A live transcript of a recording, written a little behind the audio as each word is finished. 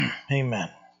Amen.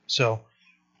 So,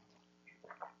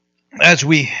 as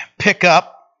we pick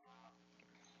up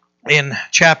in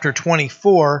chapter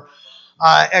 24,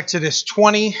 Exodus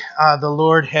 20, the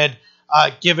Lord had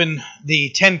given the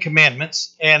Ten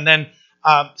Commandments. And then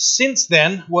since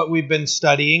then, what we've been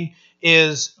studying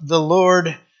is the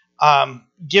Lord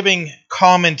giving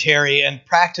commentary and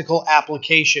practical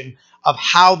application of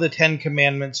how the Ten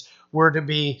Commandments were to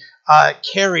be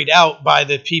carried out by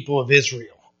the people of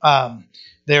Israel.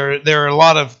 There are a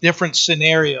lot of different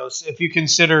scenarios. If you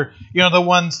consider, the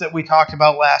ones that we talked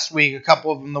about last week, a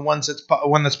couple of them, one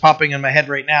that's popping in my head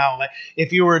right now. Like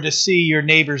if you were to see your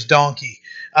neighbor's donkey,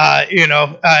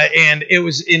 and it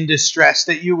was in distress,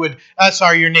 that you would,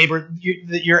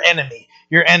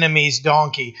 your enemy's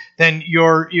donkey, then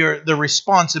the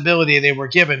responsibility they were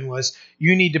given was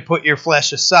you need to put your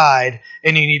flesh aside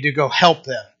and you need to go help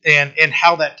them. And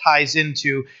how that ties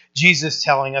into Jesus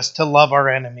telling us to love our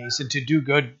enemies and to do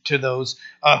good to those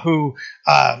who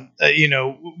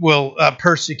will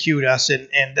persecute us and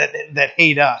that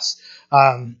hate us.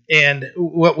 And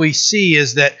what we see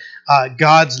is that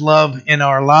God's love in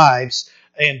our lives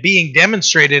and being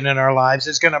demonstrated in our lives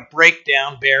is going to break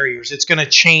down barriers. It's going to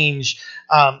change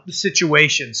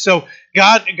situations. So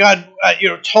God,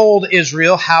 told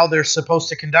Israel how they're supposed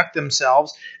to conduct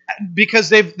themselves because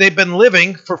they've been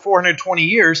living for 420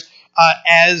 years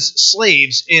as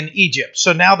slaves in Egypt.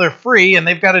 So now they're free and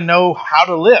they've got to know how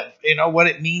to live. What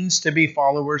it means to be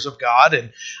followers of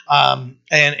God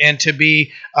and to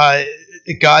be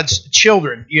God's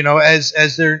children.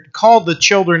 As they're called the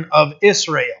children of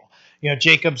Israel.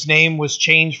 Jacob's name was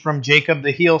changed from Jacob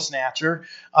the heel snatcher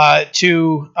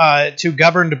to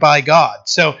governed by God.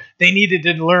 So they needed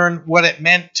to learn what it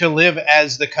meant to live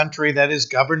as the country that is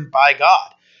governed by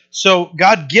God. So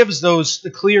God gives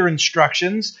the clear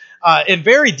instructions and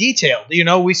very detailed.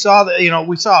 We saw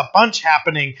a bunch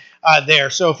happening there.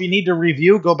 So if you need to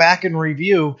review, go back and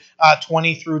review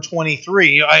 20 through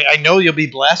 23. I know you'll be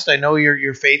blessed. I know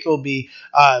your faith will be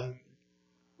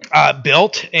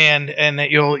built and that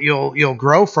you'll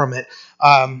grow from it.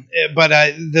 But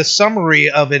the summary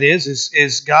of it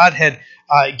is God had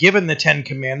given the Ten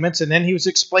Commandments, and then he was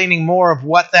explaining more of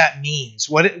what that means.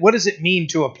 What does it mean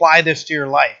to apply this to your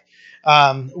life,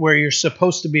 where you're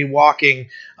supposed to be walking,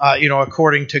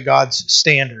 according to God's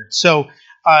standard. So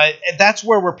that's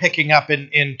where we're picking up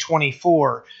in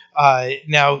 24.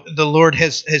 Now the Lord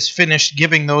has finished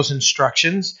giving those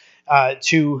instructions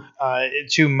to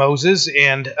Moses,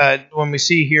 and when we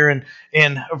see here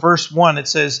in verse 1, it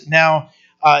says, "Now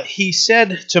he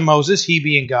said to Moses," he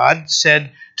being God,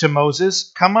 said to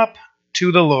Moses, "Come up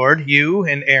to the Lord, you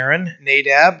and Aaron,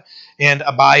 Nadab, and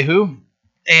Abihu,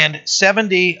 and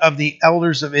 70 of the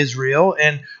elders of Israel,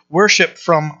 and worship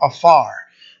from afar.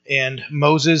 And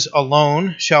Moses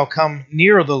alone shall come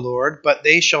near the Lord, but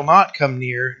they shall not come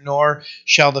near, nor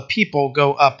shall the people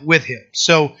go up with him."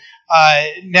 So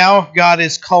now God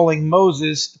is calling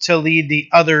Moses to lead the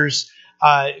others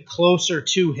closer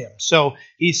to him. So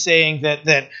he's saying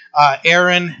that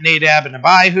Aaron, Nadab, and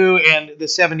Abihu, and the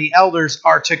 70 elders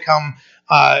are to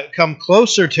come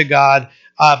closer to God,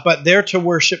 but they're to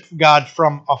worship God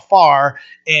from afar,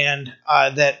 and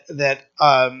that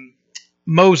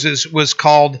Moses was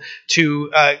called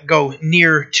to go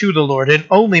near to the Lord, and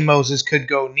only Moses could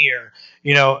go near.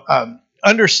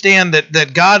 Understand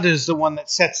that God is the one that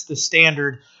sets the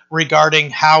standard regarding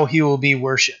how he will be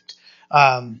worshipped.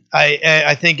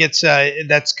 I think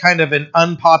that's kind of an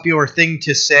unpopular thing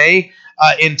to say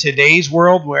in today's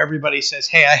world, where everybody says,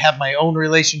 "Hey, I have my own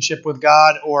relationship with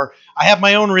God," or "I have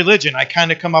my own religion. I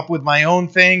kind of come up with my own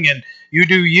thing, and you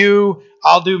do you,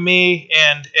 I'll do me,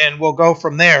 and we'll go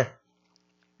from there."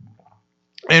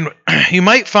 And you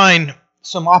might find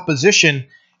some opposition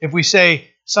if we say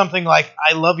something like,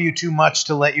 "I love you too much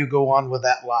to let you go on with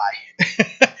that lie."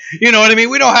 You know what I mean?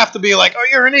 We don't have to be like, "Oh,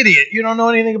 you're an idiot. You don't know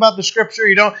anything about the scripture.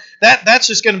 You don't." That's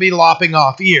just going to be lopping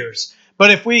off ears. But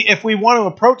if we want to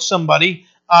approach somebody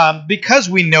because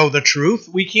we know the truth,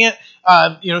 we can't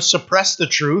suppress the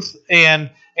truth and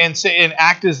say and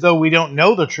act as though we don't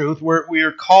know the truth. We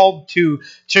are called to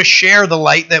share the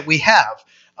light that we have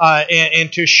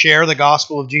and to share the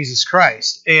gospel of Jesus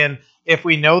Christ. And if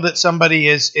we know that somebody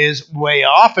is way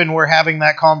off, and we're having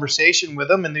that conversation with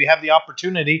them, and we have the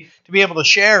opportunity to be able to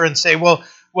share and say, well,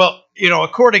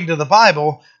 according to the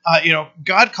Bible,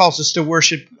 God calls us to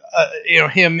worship,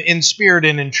 Him in spirit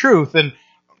and in truth,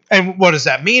 and what does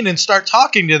that mean? And start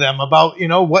talking to them about,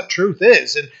 what truth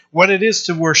is and what it is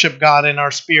to worship God in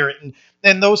our spirit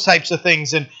and those types of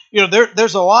things. And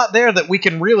there's a lot there that we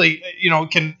can really,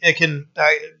 can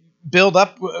build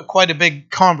up quite a big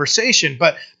conversation.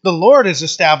 But the Lord is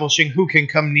establishing who can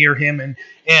come near him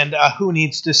and who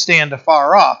needs to stand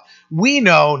afar off. We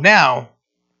know now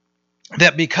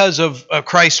that because of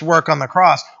Christ's work on the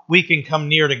cross, we can come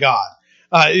near to God.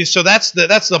 So that's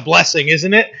the blessing,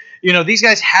 isn't it? These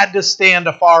guys had to stand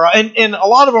afar, and a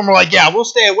lot of them were like, "Yeah, we'll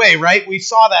stay away." Right? We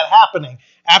saw that happening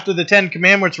after the 10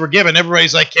 Commandments were given.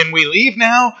 Everybody's like, "Can we leave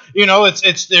now?"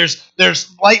 There's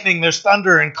lightning, there's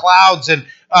thunder and clouds, and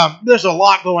there's a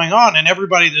lot going on, and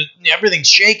everything's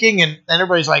shaking, and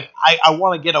everybody's like, "I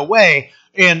want to get away."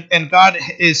 And God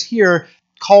is here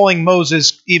calling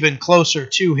Moses even closer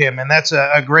to him, and that's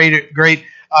a great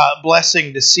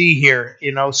blessing to see here.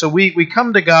 So we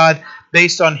come to God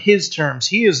based on His terms.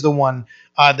 He is the one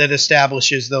that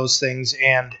establishes those things,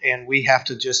 and we have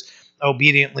to just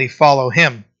obediently follow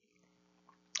Him.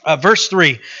 Verse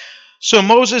 3. So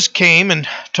Moses came and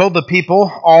told the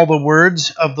people all the words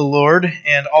of the Lord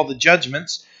and all the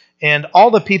judgments. And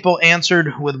all the people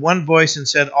answered with one voice and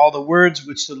said, "All the words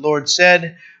which the Lord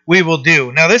said, we will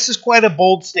do." Now, this is quite a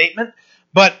bold statement,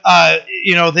 but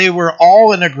they were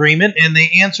all in agreement, and they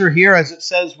answer here, as it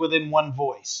says, within one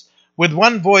voice. With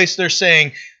one voice, they're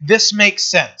saying, "This makes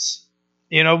sense."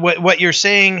 What you're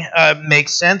saying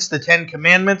makes sense. The 10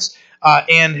 Commandments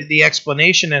and the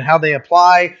explanation and how they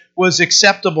apply was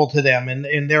acceptable to them,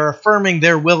 and they're affirming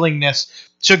their willingness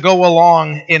to go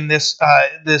along in this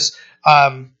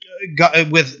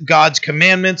with God's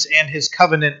commandments and His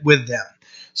covenant with them.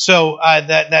 So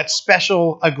that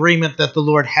special agreement that the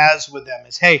Lord has with them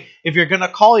is, hey, if you're going to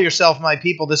call yourself my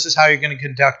people, this is how you're going to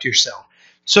conduct yourself.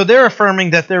 So they're affirming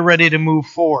that they're ready to move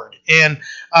forward, and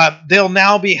they'll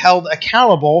now be held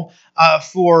accountable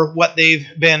for what they've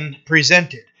been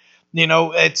presented.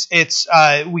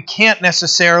 We can't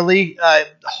necessarily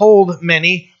hold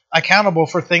many accountable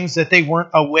for things that they weren't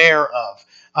aware of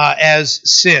as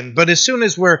sin. But as soon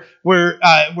as we're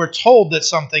told that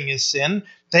something is sin,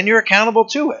 then you're accountable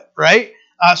to it, right?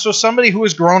 So somebody who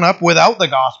has grown up without the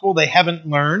gospel, they haven't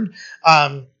learned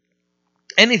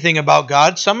anything about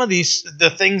God. Some of the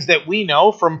things that we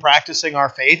know from practicing our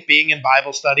faith, being in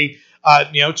Bible study,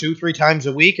 2-3 times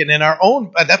a week, and in our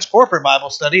own, that's corporate Bible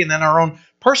study, and then our own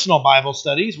personal Bible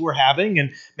studies we're having,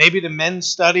 and maybe the men's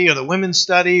study or the women's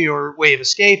study or Way of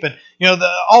Escape, and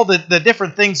all the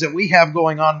different things that we have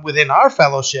going on within our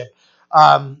fellowship.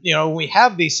 We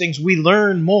have these things, we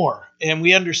learn more, and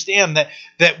we understand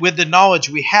that with the knowledge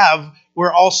we have,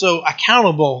 we're also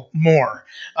accountable more.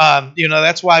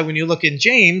 That's why when you look in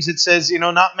James, it says,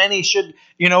 not many should,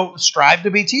 strive to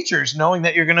be teachers, knowing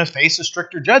that you're going to face a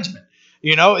stricter judgment.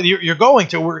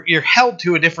 You're held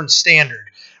to a different standard,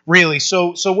 really.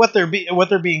 So what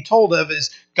they're being told of is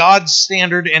God's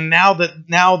standard, and now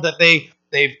that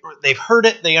they've heard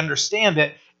it, they understand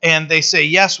it, and they say,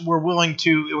 yes, we're willing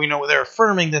to. They're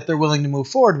affirming that they're willing to move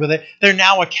forward with it. They're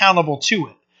now accountable to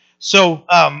it. So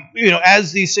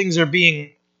as these things are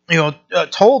being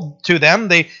told to them,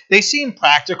 they seem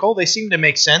practical. They seem to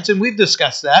make sense, and we've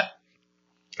discussed that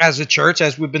as a church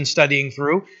as we've been studying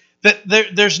through. That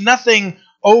there's nothing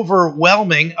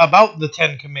overwhelming about the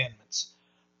 10 Commandments.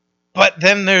 But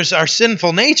then there's our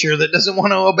sinful nature that doesn't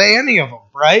want to obey any of them,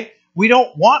 right? We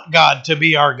don't want God to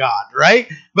be our God, right?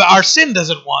 But our sin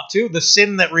doesn't want to. The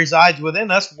sin that resides within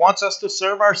us wants us to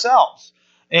serve ourselves.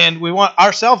 And we want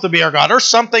ourselves to be our God, or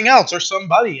something else, or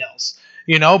somebody else.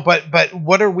 But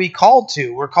what are we called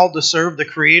to? We're called to serve the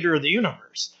Creator of the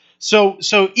universe. So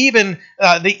even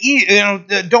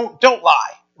don't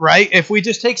lie. Right? If we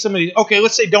just take somebody, okay,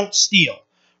 let's say don't steal,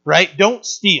 right? Don't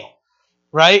steal,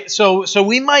 right? So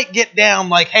we might get down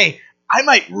like, hey, I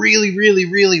might really, really,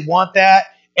 really want that,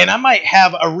 and I might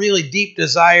have a really deep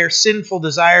desire, sinful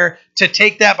desire to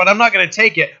take that, but I'm not going to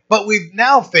take it. But we've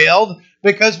now failed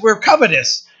because we're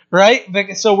covetous, right?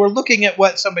 So we're looking at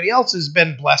what somebody else has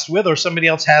been blessed with or somebody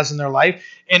else has in their life.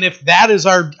 And if that is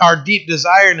our deep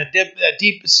desire and a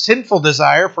deep sinful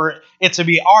desire for it to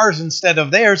be ours instead of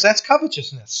theirs, that's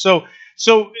covetousness.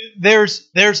 So there's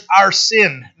our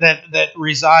sin that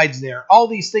resides there. All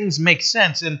these things make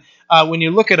sense. And when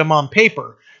you look at them on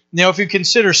paper, if you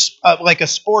consider like a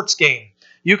sports game,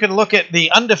 you can look at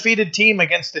the undefeated team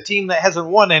against a team that hasn't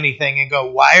won anything and go,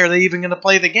 why are they even going to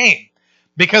play the game?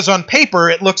 Because on paper,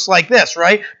 it looks like this,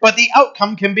 right? But the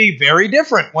outcome can be very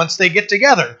different once they get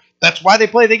together. That's why they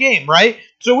play the game, right?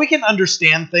 So we can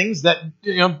understand things that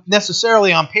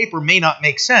necessarily on paper may not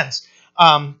make sense.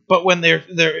 But when it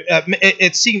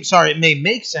may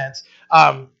make sense.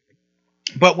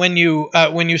 But when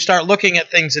you start looking at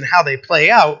things and how they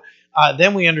play out,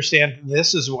 then we understand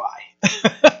this is why.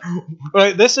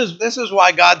 Right? This is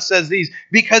why God says these,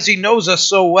 because he knows us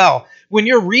so well. When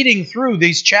you're reading through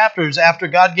these chapters after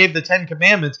God gave the 10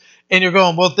 commandments and you're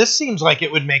going, well, this seems like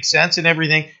it would make sense and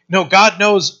everything. No, God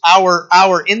knows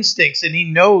our instincts, and he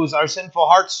knows our sinful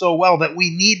hearts so well that we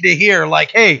need to hear,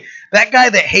 like, hey, that guy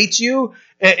that hates you,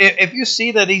 if you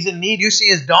see that he's in need, you see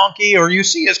his donkey or you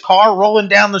see his car rolling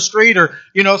down the street, or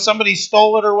somebody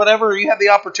stole it or whatever, or you have the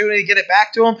opportunity to get it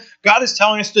back to him, God is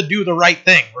telling us to do the right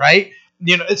thing, right?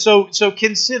 So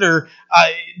consider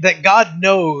that God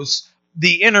knows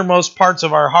the innermost parts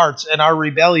of our hearts and our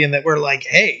rebellion, that we're like,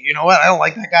 hey, you know what? I don't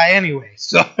like that guy anyway.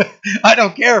 So I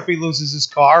don't care if he loses his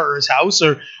car or his house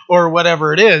or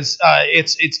whatever it is.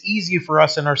 It's easy for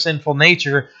us in our sinful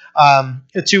nature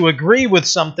to agree with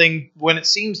something when it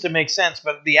seems to make sense,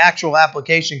 but the actual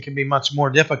application can be much more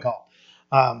difficult.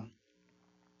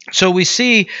 So we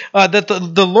see that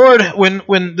the Lord,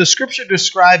 when the Scripture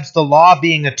describes the law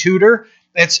being a tutor,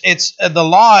 it's the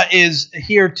law is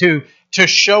here to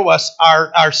show us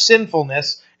our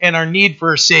sinfulness and our need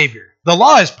for a Savior. The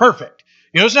law is perfect.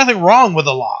 There's nothing wrong with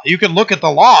the law. You can look at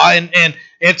the law and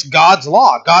it's God's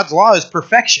law. God's law is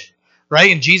perfection,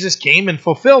 right? And Jesus came and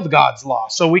fulfilled God's law.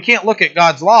 So we can't look at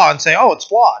God's law and say, oh, it's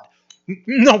flawed.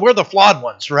 No, we're the flawed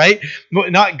ones, right?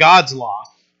 Not God's law.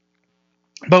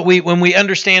 But when we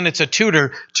understand it's a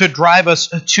tutor to drive us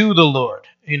to the Lord,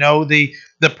 the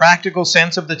practical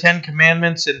sense of the 10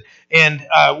 Commandments, and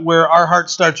where our heart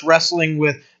starts wrestling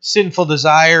with sinful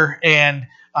desire, and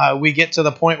we get to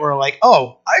the point where we're like,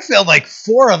 oh, I failed like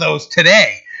 4 of those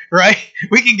today, right?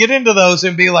 We can get into those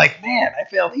and be like, man, I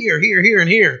failed here, and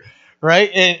here, right?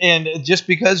 And just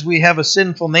because we have a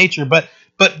sinful nature, but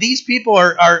these people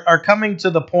are coming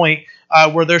to the point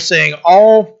where they're saying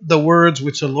all the words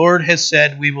which the Lord has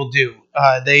said we will do.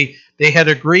 They had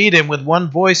agreed, and with one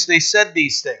voice they said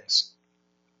these things.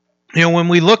 When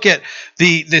we look at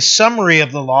the summary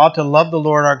of the law, to love the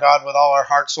Lord our God with all our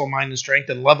heart, soul, mind, and strength,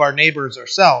 and love our neighbors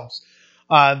ourselves,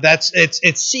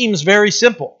 it seems very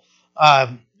simple,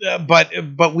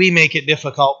 but we make it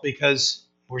difficult because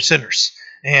we're sinners,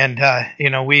 and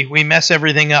we mess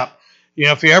everything up.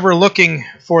 If you're ever looking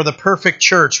for the perfect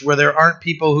church where there aren't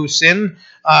people who sin,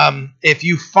 if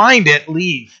you find it,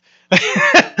 leave.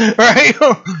 Right?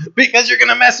 Because you're going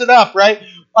to mess it up, right?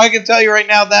 I can tell you right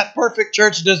now that perfect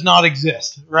church does not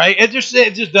exist, right? It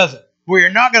just doesn't.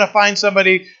 We're not going to find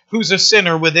somebody who's a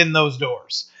sinner within those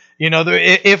doors.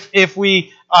 If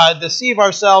we deceive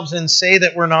ourselves and say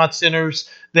that we're not sinners,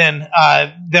 then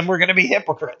we're going to be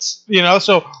hypocrites.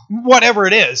 So whatever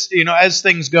it is, as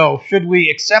things go, should we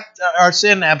accept our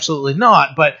sin? Absolutely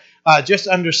not. But just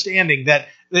understanding that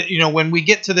when we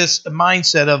get to this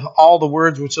mindset of all the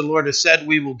words which the Lord has said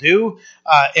we will do,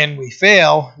 and we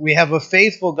fail, we have a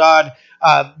faithful God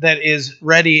that is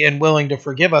ready and willing to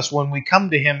forgive us when we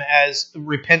come to him as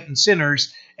repentant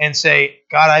sinners and say,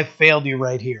 God, I've failed you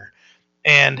right here.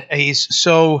 And he's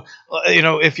so,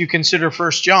 if you consider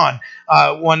 1 John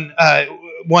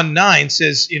 1:9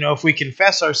 says, if we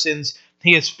confess our sins,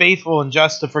 he is faithful and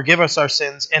just to forgive us our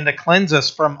sins and to cleanse us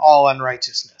from all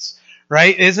unrighteousness.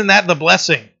 Right? Isn't that the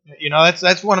blessing?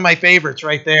 That's one of my favorites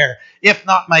right there, if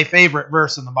not my favorite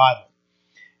verse in the Bible.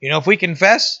 If we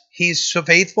confess, he's so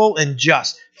faithful and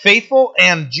just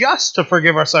to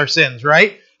forgive us our sins,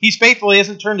 right? He's faithful. He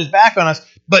hasn't turned his back on us,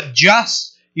 but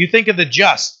just. You think of the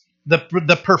just,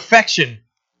 the perfection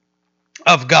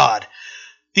of God.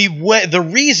 The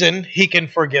reason he can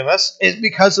forgive us is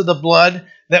because of the blood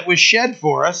that was shed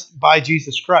for us by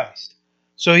Jesus Christ.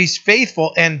 So he's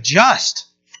faithful and just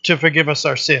to forgive us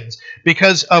our sins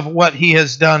because of what he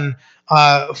has done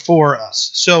for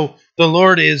us. So the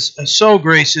Lord is so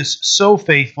gracious, so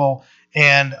faithful,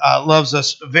 and loves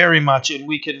us very much, and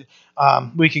we can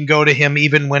go to him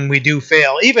even when we do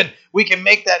fail. Even we can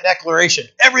make that declaration.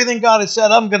 Everything God has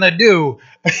said I'm going to do.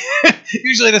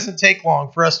 Usually it doesn't take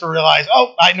long for us to realize,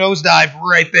 oh, I nosedive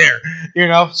right there.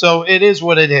 So it is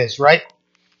what it is, right?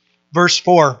 Verse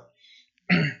 4.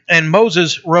 And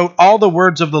Moses wrote all the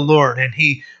words of the Lord, and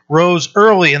he rose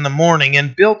early in the morning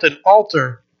and built an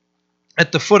altar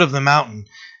at the foot of the mountain,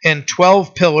 and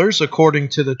 12 pillars according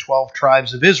to the 12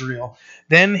 tribes of Israel.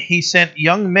 Then he sent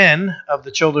young men of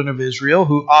the children of Israel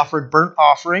who offered burnt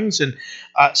offerings and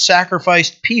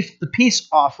sacrificed peace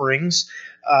offerings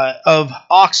of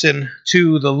oxen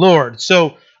to the Lord.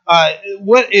 So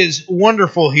what is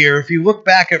wonderful here, if you look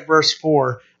back at verse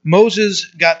 4, Moses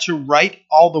got to write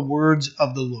all the words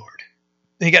of the Lord.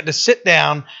 He got to sit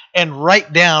down and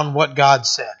write down what God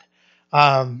said.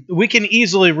 We can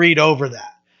easily read over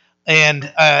that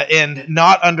and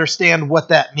not understand what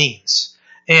that means.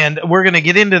 And we're going to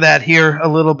get into that here a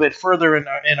little bit further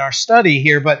in our study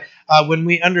here. But when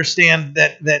we understand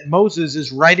that Moses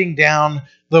is writing down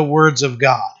the words of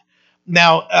God.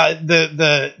 Now,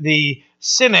 the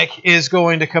cynic is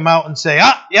going to come out and say,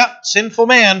 sinful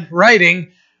man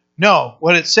writing. No,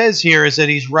 what it says here is that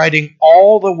he's writing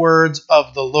all the words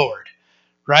of the Lord,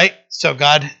 right? So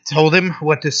God told him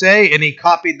what to say, and he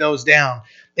copied those down.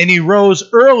 And he rose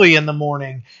early in the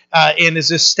morning and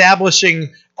is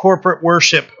establishing corporate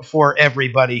worship for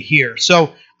everybody here.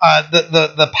 So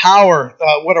the power,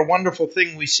 what a wonderful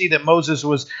thing we see that Moses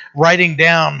was writing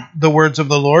down the words of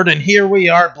the Lord. And here we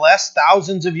are, blessed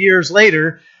thousands of years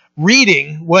later,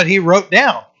 reading what he wrote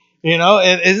down. You know,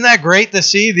 isn't that great to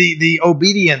see the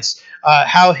obedience,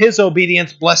 how his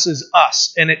obedience blesses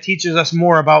us, and it teaches us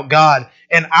more about God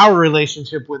and our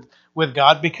relationship with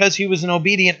God because he was an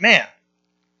obedient man.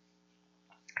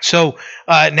 So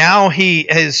now he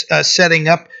is setting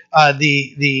up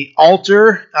the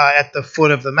altar at the foot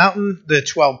of the mountain, the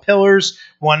 12 pillars,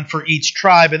 one for each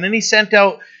tribe. And then he sent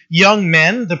out young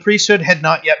men. The priesthood had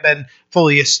not yet been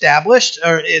fully established.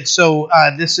 So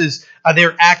this is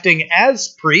they're acting as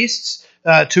priests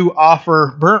to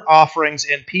offer burnt offerings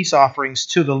and peace offerings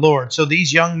to the Lord. So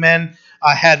these young men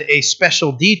had a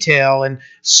special detail and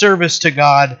service to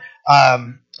God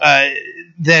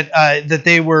that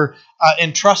they were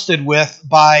entrusted with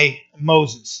by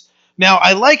Moses. Now,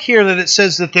 I like here that it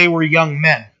says that they were young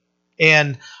men,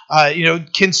 and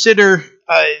consider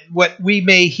what we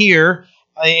may hear,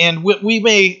 and we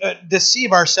may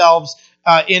deceive ourselves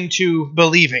into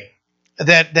believing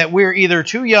that we're either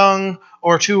too young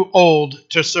or too old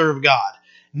to serve God.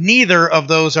 Neither of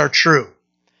those are true,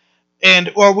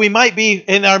 or we might be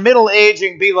in our middle age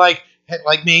and be like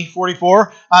me,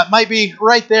 44, might be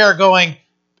right there going,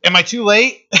 am I too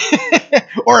late?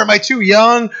 Or am I too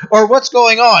young? Or what's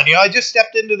going on? I just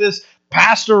stepped into this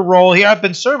pastor role here. I've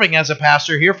been serving as a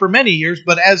pastor here for many years,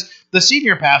 but as the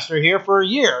senior pastor here for a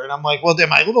year. And I'm like, well,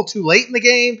 am I a little too late in the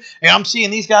game? And I'm seeing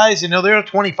these guys, they're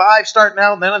 25 starting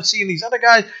out, and then I'm seeing these other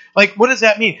guys. Like, what does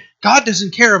that mean? God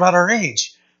doesn't care about our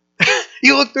age.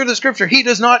 You look through the scripture, he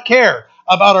does not care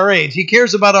about our age. He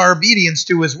cares about our obedience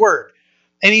to his word.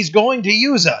 And he's going to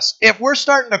use us. If we're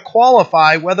starting to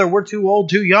qualify whether we're too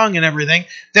old, too young, and everything,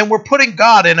 then we're putting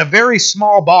God in a very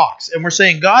small box. And we're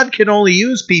saying God can only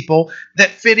use people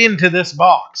that fit into this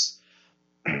box.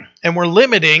 And we're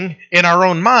limiting in our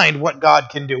own mind what God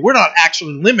can do. We're not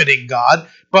actually limiting God,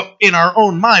 but in our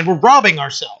own mind, we're robbing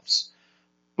ourselves.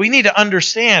 We need to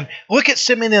understand. Look at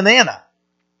Simeon and Anna.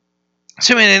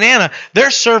 Simeon and Anna,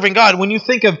 they're serving God. When you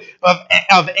think of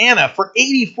Anna, for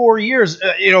 84 years,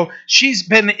 she's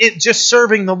been just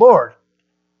serving the Lord.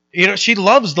 She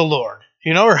loves the Lord.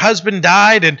 Her husband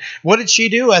died, and what did she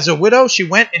do? As a widow, she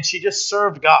went and she just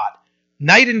served God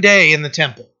night and day in the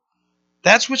temple.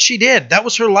 That's what she did. That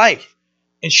was her life.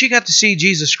 And she got to see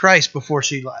Jesus Christ before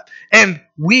she left. And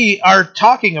we are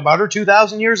talking about her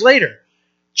 2,000 years later.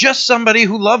 Just somebody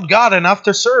who loved God enough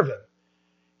to serve him.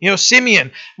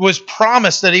 Simeon was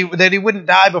promised that he wouldn't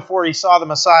die before he saw the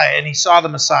Messiah, and he saw the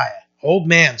Messiah. Old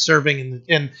man serving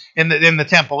in the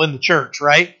temple, in the church,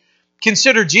 right?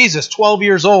 Consider Jesus, 12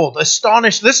 years old,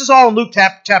 astonished. This is all in Luke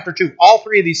chapter 2. All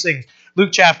three of these things,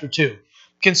 Luke chapter 2.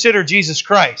 Consider Jesus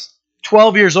Christ,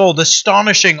 12 years old,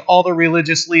 astonishing all the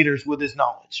religious leaders with his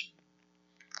knowledge.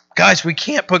 Guys, we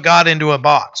can't put God into a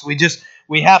box.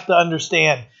 We have to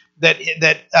understand that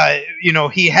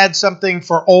he had something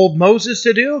for old Moses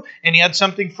to do, and he had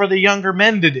something for the younger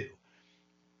men to do.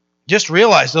 Just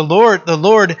realize the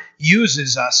Lord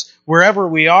uses us wherever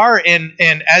we are, and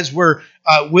as we're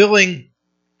willing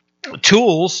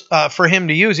tools for him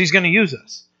to use, he's going to use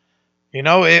us.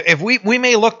 If we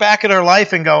may look back at our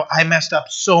life and go, I messed up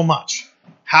so much.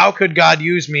 How could God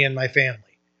use me and my family?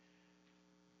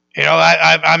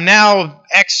 I'm now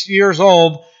X years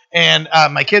old, and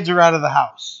my kids are out of the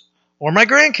house. Or my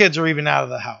grandkids are even out of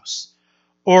the house.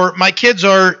 Or my kids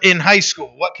are in high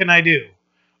school. What can I do?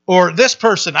 Or this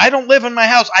person, I don't live in my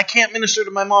house. I can't minister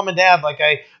to my mom and dad like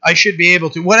I should be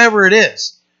able to. Whatever it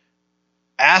is.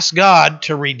 Ask God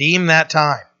to redeem that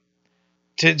time.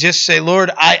 To just say,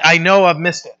 Lord, I know I've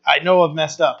missed it. I know I've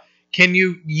messed up. Can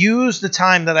you use the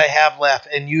time that I have left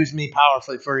and use me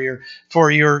powerfully for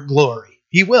your glory?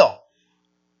 He will.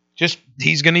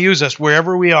 He's going to use us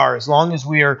wherever we are, as long as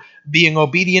we are being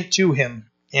obedient to him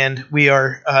and we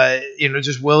are,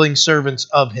 just willing servants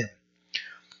of him.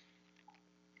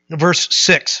 Verse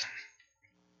 6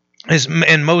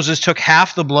 and Moses took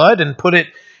half the blood and put it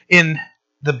in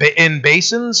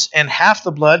basins, and half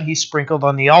the blood he sprinkled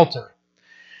on the altar.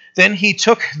 Then he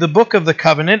took the book of the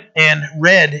covenant and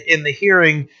read in the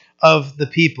hearing of the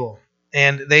people.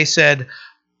 And they said,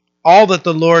 "All that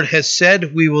the Lord has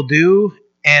said we will do,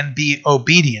 and be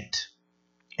obedient."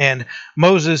 And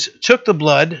Moses took the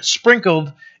blood,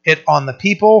 sprinkled it on the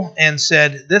people, and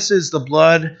said, "This is the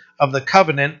blood of the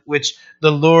covenant which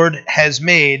the Lord has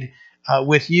made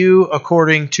with you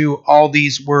according to all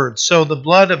these words." So the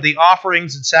blood of the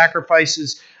offerings and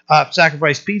sacrifices,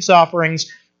 sacrifice peace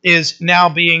offerings, is now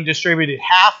being distributed.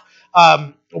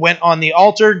 Half went on the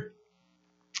altar,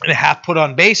 and half put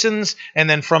on basins, and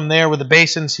then from there with the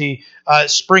basins he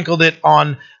sprinkled it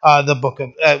on the book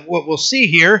of what we'll see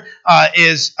here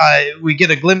is we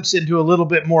get a glimpse into a little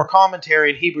bit more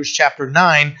commentary in Hebrews chapter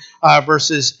 9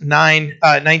 verses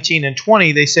 19 and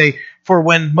 20. They say, "For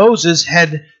when Moses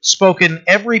had spoken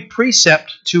every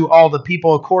precept to all the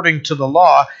people according to the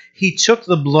law, he took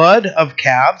the blood of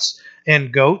calves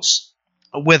and goats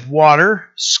with water,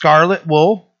 scarlet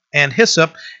wool, and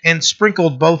hyssop, and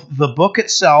sprinkled both the book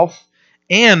itself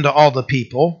and all the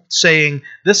people, saying,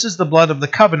 'This is the blood of the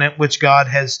covenant which God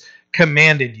has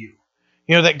commanded you.'"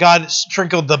 You know that God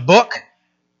sprinkled the book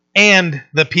and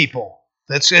the people.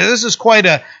 This is quite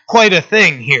a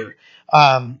thing here.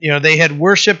 They had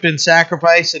worshipped and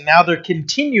sacrifice, and now they're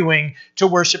continuing to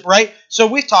worship. Right. So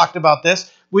we've talked about this.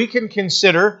 We can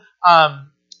consider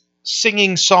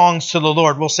singing songs to the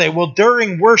Lord. We'll say, well,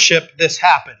 during worship this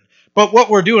happened. But what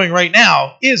we're doing right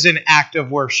now is an act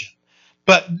of worship.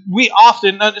 But we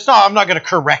often, I'm not going to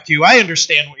correct you. I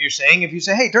understand what you're saying. If you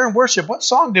say, "Hey, during worship, what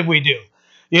song did we do?"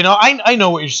 I know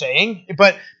what you're saying.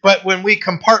 But when we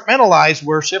compartmentalize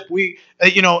worship, we,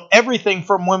 everything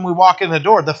from when we walk in the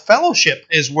door, the fellowship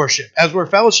is worship. As we're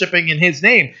fellowshipping in His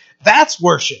name, that's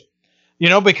worship.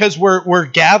 Because we're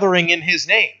gathering in His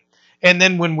name. And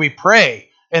then when we pray,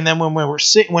 and then when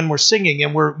we're singing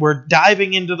and we're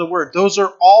diving into the Word, those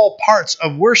are all parts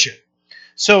of worship.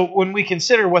 So when we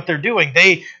consider what they're doing,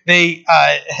 they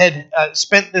had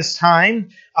spent this time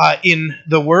in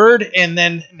the Word, and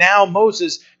then now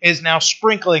Moses is now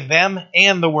sprinkling them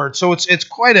and the Word. So it's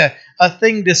quite a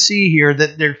thing to see here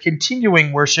that they're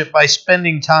continuing worship by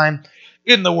spending time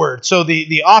in the Word. So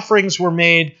the offerings were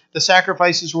made, the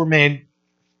sacrifices were made,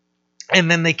 and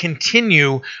then they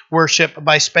continue worship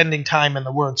by spending time in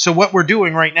the Word. So what we're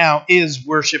doing right now is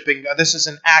worshiping God. This is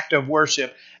an act of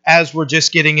worship as we're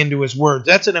just getting into His Word.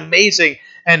 That's an amazing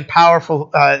and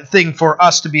powerful thing for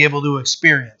us to be able to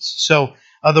experience. So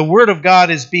the Word of God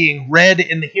is being read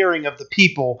in the hearing of the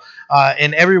people,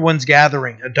 and everyone's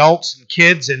gathering, adults and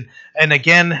kids, and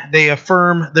again, they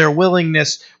affirm their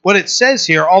willingness. What it says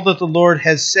here, all that the Lord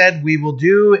has said we will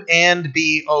do, and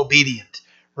be obedient.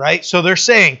 Right? So they're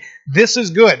saying, this is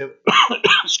good.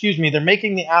 Excuse me. They're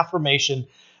making the affirmation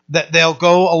that they'll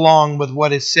go along with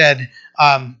what is said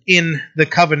in the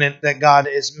covenant that God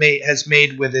has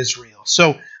made with Israel.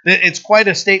 So it's quite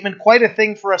a statement, quite a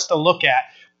thing for us to look at.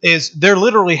 Is they're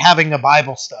literally having a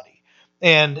Bible study.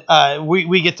 And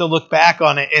we get to look back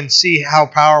on it and see how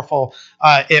powerful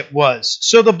it was.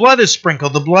 So the blood is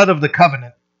sprinkled, the blood of the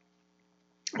covenant.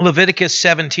 Leviticus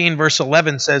 17 verse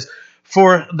 11 says,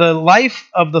 "For the life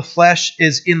of the flesh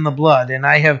is in the blood, and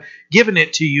I have given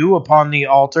it to you upon the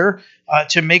altar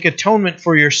to make atonement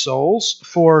for your souls,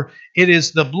 for it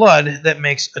is the blood that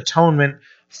makes atonement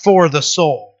for the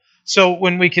soul." So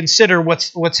when we consider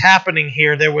what's happening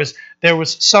here, there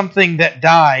was something that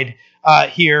died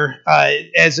here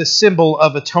as a symbol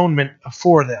of atonement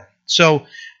for them. So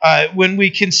when we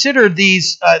consider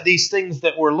these things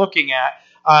that we're looking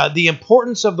at, the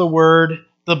importance of the Word,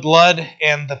 the blood,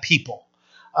 and the people.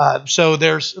 So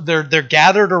they're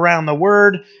gathered around the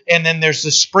Word, and then there's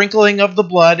the sprinkling of the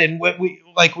blood. And what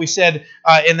we said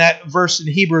in that verse in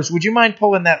Hebrews. Would you mind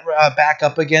pulling that back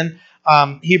up again?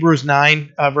 Hebrews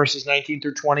 9 verses 19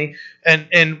 through 20.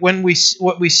 And what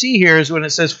we see here is when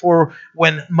it says, "For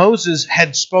when Moses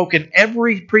had spoken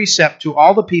every precept to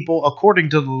all the people according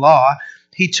to the law,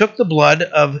 he took the blood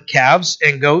of calves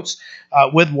and goats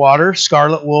with water,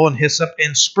 scarlet wool, and hyssop,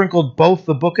 and sprinkled both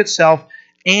the book itself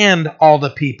and all the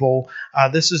people.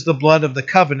 This is the blood of the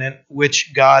covenant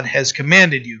which God has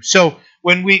commanded you." So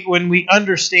when we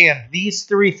understand these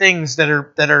three things that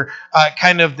are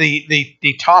kind of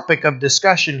the topic of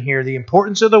discussion here, the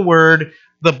importance of the Word,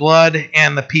 the blood,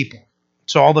 and the people.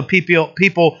 So all the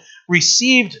people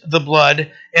received the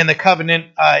blood, and the covenant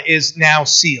is now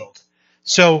sealed.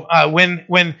 So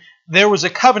when there was a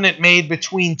covenant made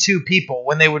between two people,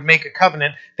 when they would make a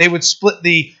covenant, they would split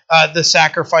the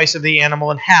sacrifice of the animal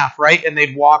in half, right? And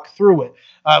they'd walk through it.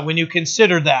 When you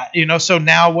consider that, so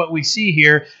now what we see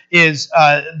here is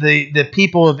the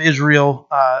people of Israel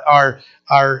are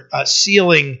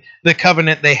sealing the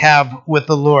covenant they have with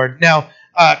the Lord. Now,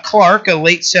 Clark, a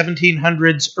late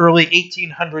 1700s, early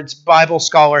 1800s Bible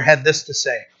scholar, had this to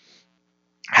say: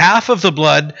 half of the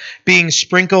blood being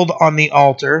sprinkled on the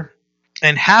altar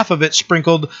and half of it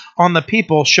sprinkled on the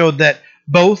people showed that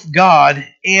both God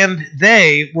and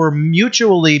they were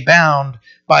mutually bound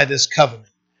by this covenant.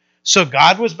 So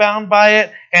God was bound by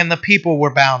it, and the people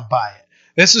were bound by it.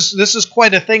 This is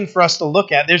quite a thing for us to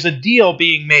look at. There's a deal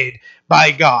being made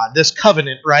by God, this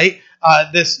covenant, right?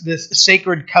 This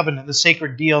sacred covenant, the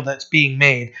sacred deal that's being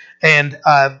made, and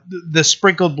the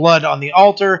sprinkled blood on the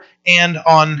altar and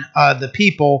on the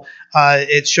people.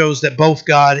 It shows that both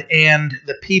God and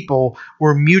the people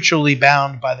were mutually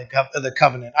bound by the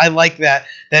covenant. I like that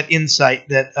insight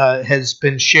that has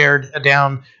been shared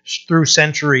down through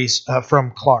centuries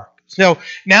from Clark. So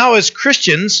now, as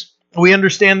Christians, we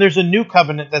understand there's a new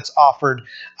covenant that's offered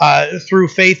through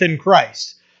faith in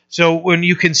Christ. So when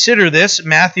you consider this,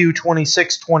 Matthew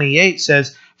 26:28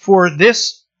 says, "For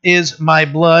this is my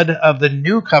blood of the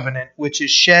new covenant, which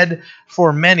is shed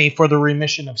for many for the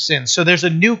remission of sins." So there's a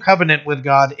new covenant with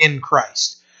God in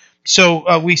Christ.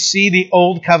 So we see the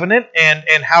old covenant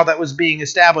and how that was being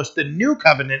established. The new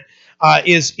covenant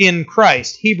is in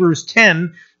Christ. Hebrews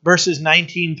 10, verses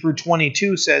 19 through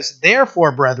 22 says,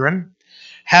 "Therefore, brethren,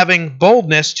 having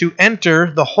boldness to enter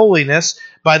the holiness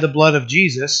by the blood of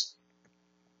Jesus,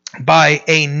 by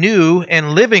a new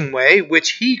and living way,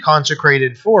 which he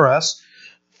consecrated for us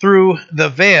through the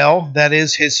veil that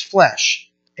is his flesh.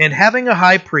 And having a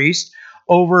high priest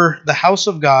over the house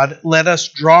of God, let us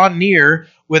draw near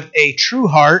with a true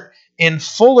heart in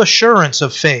full assurance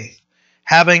of faith,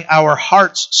 having our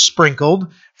hearts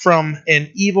sprinkled from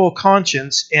an evil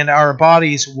conscience and our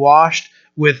bodies washed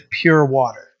with pure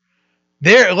water."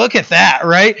 There, look at that,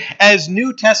 right? As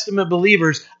New Testament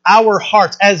believers, our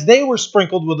hearts, as they were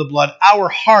sprinkled with the blood, our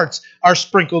hearts are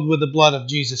sprinkled with the blood of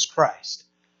Jesus Christ.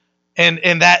 And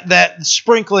that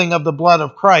sprinkling of the blood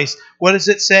of Christ, what does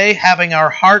it say? Having our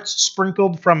hearts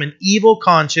sprinkled from an evil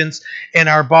conscience and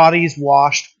our bodies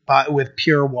washed with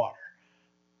pure water.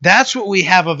 That's what we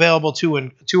have available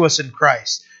to us in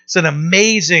Christ. It's an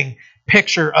amazing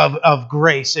picture of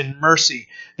grace and mercy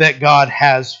that God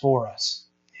has for us.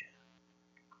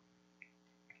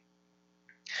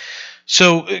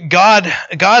 So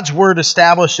God's word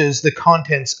establishes the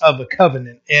contents of a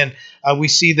covenant, and we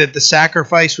see that the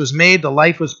sacrifice was made, the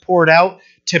life was poured out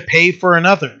to pay for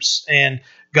another's, and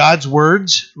God's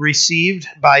words received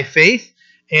by faith,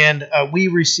 and we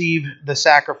receive the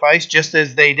sacrifice just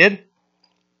as they did.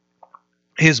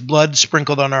 His blood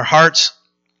sprinkled on our hearts,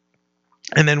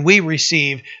 and then we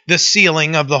receive the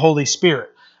sealing of the Holy Spirit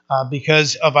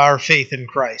because of our faith in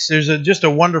Christ. There's just a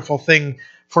wonderful thing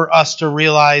for us to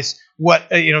realize.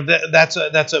 That's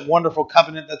a wonderful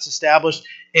covenant that's established,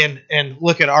 and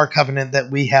look at our covenant that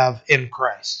we have in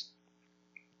Christ.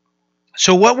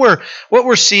 So what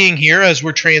we're seeing here as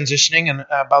we're transitioning and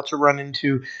about to run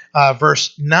into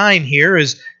verse 9 here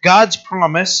is God's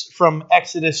promise from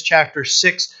Exodus chapter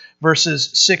 6,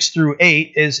 verses 6 through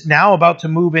 8 is now about to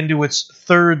move into its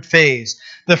third phase.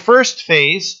 The first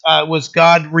phase was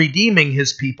God redeeming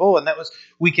his people, and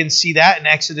we can see that in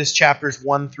Exodus chapters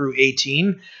 1 through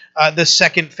 18. The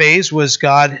second phase was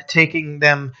God taking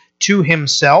them to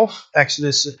himself,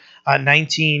 Exodus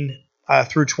 19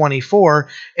 through 24,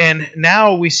 and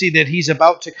now we see that he's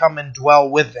about to come and dwell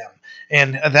with them.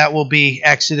 And that will be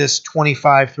Exodus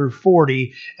 25 through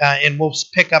 40, and we'll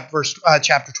pick up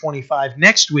chapter 25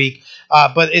 next week.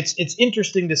 But it's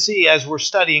interesting to see as we're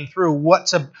studying through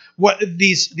what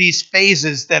these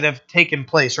phases that have taken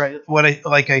place. Right,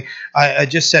 I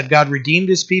just said, God redeemed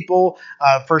his people.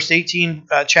 First 18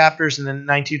 chapters, and then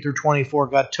 19 through 24,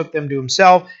 God took them to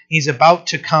himself. He's about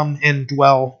to come and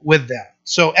dwell with them.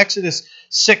 So Exodus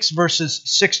 6 verses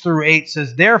 6 through 8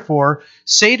 says, "Therefore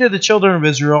say to the children of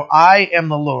Israel, I am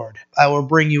the Lord. I will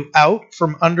bring you out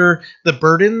from under the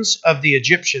burdens of the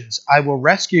Egyptians. I will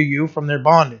rescue you from their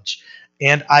bondage,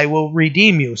 and I will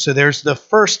redeem you." So there's the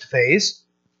first phase,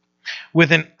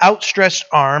 with an outstretched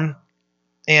arm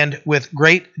and with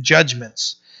great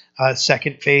judgments.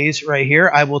 Second phase right here,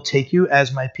 "I will take you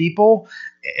as my people,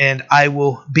 and I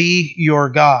will be your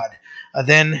God.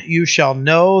 Then you shall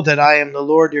know that I am the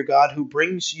Lord your God, who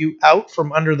brings you out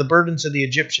from under the burdens of the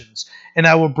Egyptians. And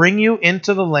I will bring you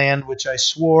into the land which I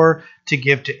swore to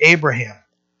give to Abraham,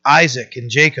 Isaac,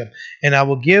 and Jacob. And I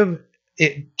will give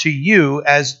it to you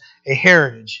as a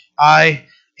heritage. I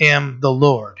am the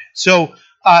Lord." So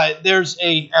there's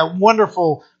a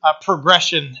wonderful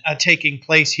progression taking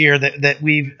place here that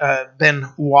we've been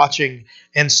watching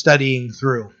and studying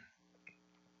through.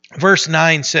 Verse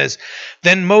 9 says,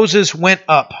 "Then Moses went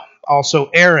up, also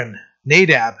Aaron,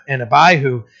 Nadab, and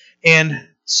Abihu, and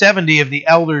 70 of the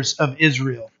elders of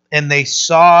Israel, and they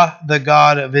saw the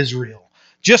God of Israel.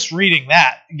 Just reading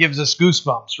that gives us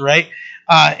goosebumps, right?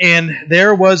 And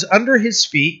there was under his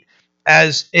feet,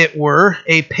 as it were,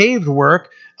 a paved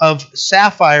work of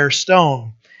sapphire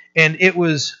stone, and it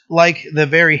was like the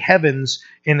very heavens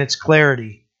in its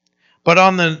clarity. But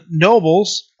on the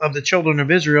nobles of the children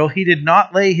of Israel, he did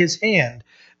not lay his hand.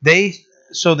 They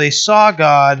saw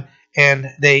God,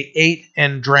 and they ate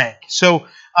and drank. So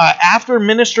after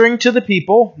ministering to the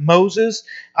people, Moses,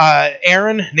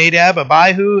 Aaron, Nadab,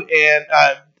 Abihu,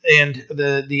 and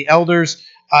the elders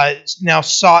now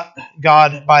sought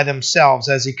God by themselves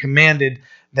as he commanded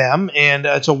them. And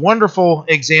it's a wonderful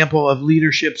example of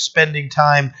leadership spending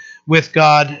time with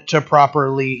God to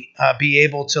properly be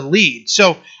able to lead.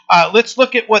 So let's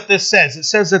look at what this says. It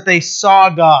says that they saw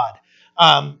God,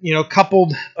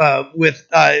 coupled with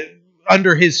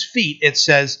under his feet, it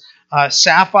says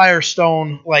sapphire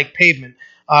stone like pavement.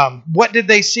 What did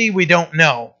they see? We don't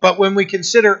know. But when we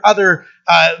consider other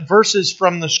verses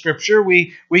from the scripture,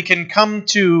 we can come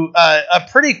to a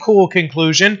pretty cool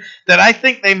conclusion that I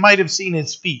think they might have seen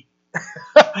his feet.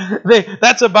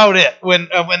 That's about it when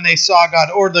they saw God,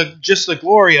 or just the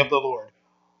glory of the Lord.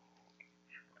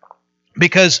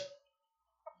 Because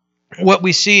what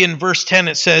we see in verse 10,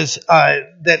 it says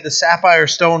that the sapphire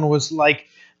stone was like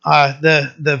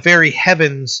the very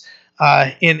heavens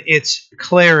in its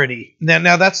clarity.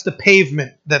 Now that's the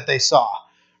pavement that they saw,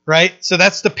 right? So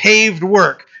that's the paved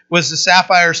work, was the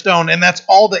sapphire stone, and that's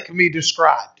all that can be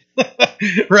described.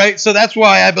 Right? So that's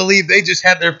why I believe they just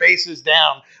had their faces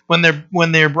down when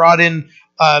they're brought in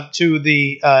to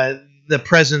the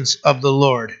presence of the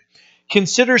Lord.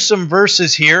 Consider some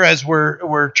verses here as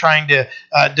we're trying to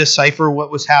decipher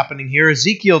what was happening here.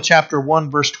 Ezekiel chapter 1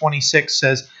 verse 26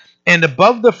 says, "And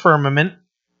above the firmament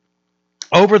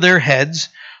over their heads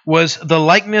was the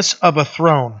likeness of a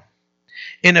throne,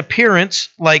 in appearance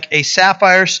like a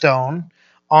sapphire stone.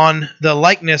 On the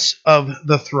likeness of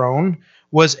the throne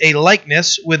was a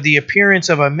likeness with the appearance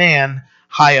of a man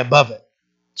high above it."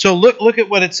 So look at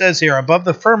what it says here. Above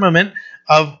the firmament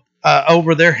of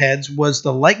over their heads was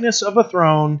the likeness of a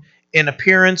throne, in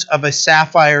appearance of a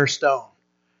sapphire stone.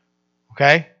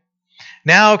 Okay?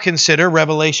 Now consider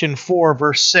Revelation 4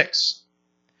 verse 6.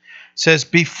 It says,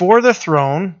 "Before the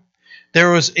throne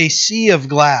there was a sea of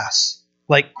glass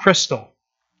like crystal.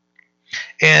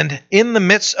 And in the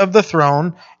midst of the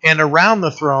throne and around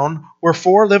the throne were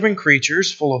 4 living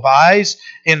creatures full of eyes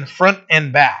in front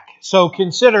and back." So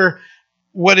consider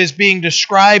what is being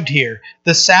described here.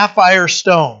 The sapphire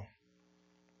stone,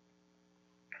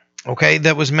 okay,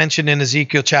 that was mentioned in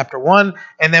Ezekiel chapter 1.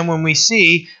 And then when we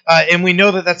see, and we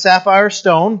know that sapphire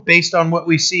stone, based on what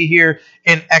we see here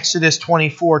in Exodus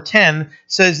 24:10,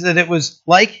 says that it's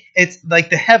like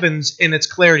the heavens in its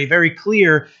clarity, very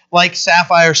clear, like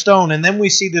sapphire stone. And then we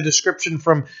see the description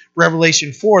from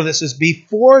Revelation 4 that says,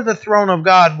 "Before the throne of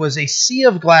God was a sea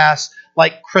of glass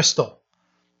like crystal."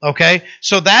 Okay,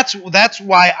 so that's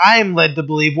why I am led to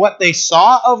believe what they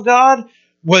saw of God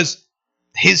was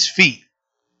his feet,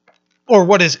 or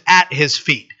what is at his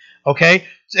feet. Okay?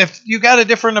 If you got a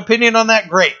different opinion on that,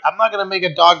 great. I'm not going to make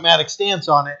a dogmatic stance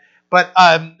on it. But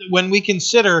when we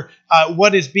consider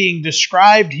what is being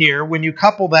described here, when you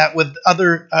couple that with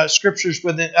other scriptures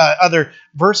within other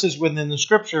verses within the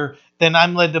scripture, then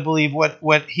I'm led to believe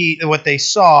what they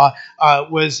saw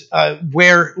was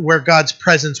where God's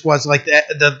presence was, like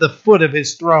the foot of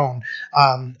His throne,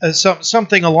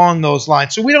 something along those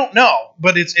lines. So we don't know,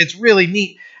 but it's really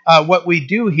neat. What we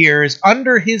do here is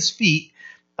under His feet,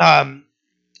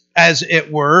 as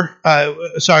it were.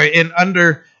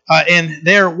 And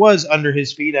there was under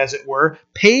his feet, as it were,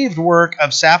 paved work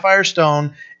of sapphire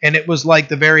stone, and it was like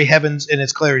the very heavens in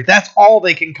its clarity. That's all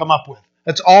they can come up with.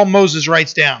 That's all Moses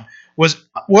writes down, was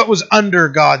what was under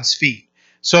God's feet.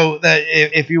 So that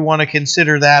if you want to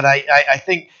consider that, I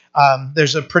think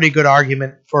there's a pretty good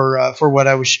argument for what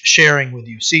I was sharing with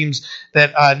you. Seems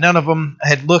that none of them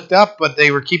had looked up, but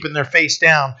they were keeping their face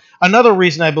down. Another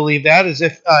reason I believe that is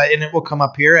and it will come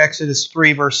up here, Exodus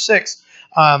 3 verse 6,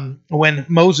 when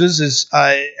Moses is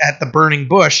at the burning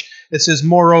bush, it says,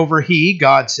 "Moreover he,"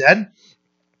 God said,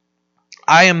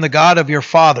 "I am the God of your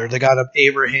father, the God of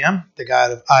Abraham, the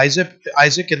God of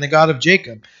Isaac, and the God of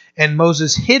Jacob." And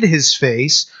Moses hid his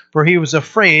face, for he was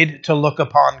afraid to look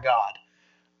upon God.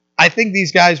 I think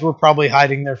these guys were probably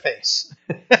hiding their face.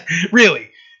 Really,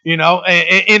 in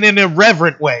an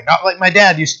irreverent way. Not like my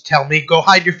dad used to tell me, go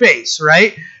hide your face,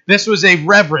 right? This was a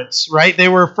reverence, right? They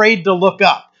were afraid to look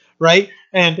up, right?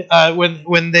 And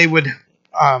when they would,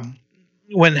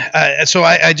 so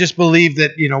I just believe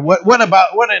that,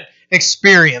 what an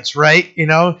experience, right?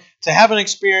 To have an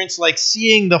experience like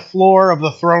seeing the floor of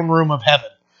the throne room of heaven.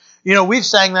 We've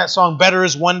sang that song, "Better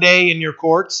is One Day in Your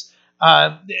Courts."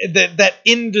 That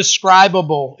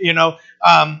indescribable,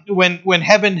 when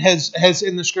heaven has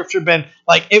in the scripture been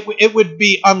like, it would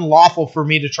be unlawful for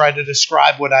me to try to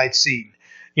describe what I'd seen,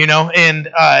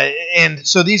 and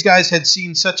so these guys had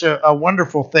seen such a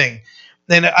wonderful thing.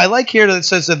 And I like here that it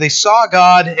says that they saw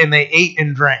God and they ate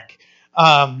and drank.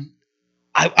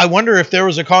 I wonder if there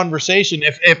was a conversation.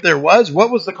 If there was, what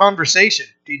was the conversation?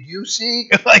 Did you see?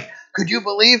 Like, could you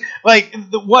believe? Like,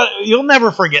 what? You'll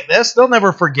never forget this. They'll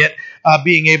never forget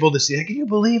being able to see it. Can you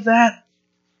believe that?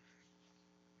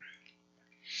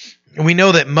 And we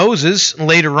know that Moses,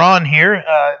 later on here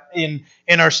in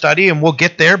our study, and we'll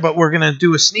get there, but we're going to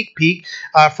do a sneak peek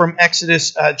from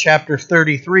Exodus chapter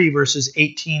 33, verses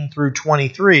 18 through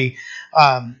 23.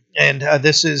 And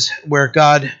this is where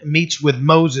God meets with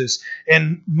Moses.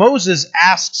 And Moses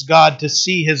asks God to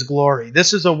see his glory.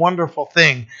 This is a wonderful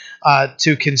thing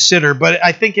to consider, but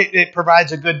I think it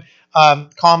provides a good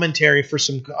commentary for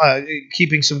some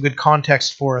keeping some good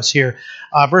context for us here.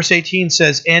 Verse 18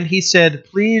 says, "And he said,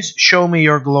 'Please show me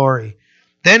your glory.'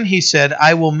 Then he said,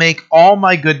 'I will make all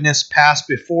my goodness pass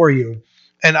before you,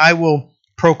 and I will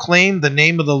proclaim the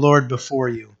name of the Lord before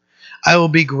you. I will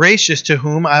be gracious to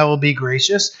whom I will be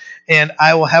gracious, and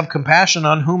I will have compassion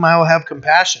on whom I will have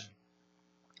compassion.'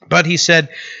 But he said,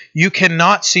 'You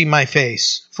cannot see my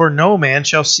face, for no man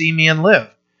shall see me and live.'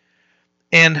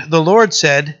 And the Lord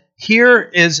said, 'Here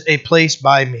is a place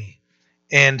by me,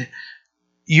 and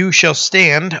you shall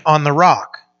stand on the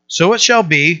rock. So it shall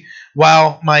be,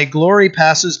 while my glory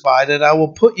passes by, that I will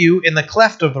put you in the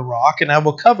cleft of the rock, and I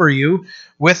will cover you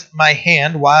with my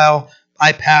hand while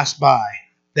I pass by.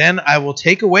 Then I will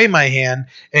take away my hand,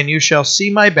 and you shall see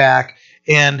my back,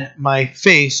 and my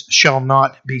face shall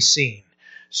not be seen.'"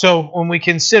 So when we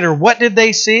consider, what did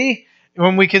they see?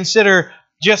 When we consider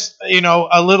just,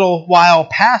 a little while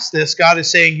past this, God is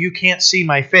saying, you can't see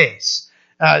my face.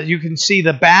 You can see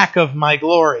the back of my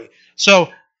glory.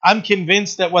 So I'm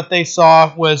convinced that what they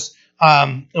saw was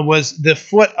the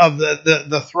foot of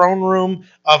the throne room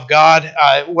of God.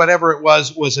 Whatever it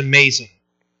was amazing.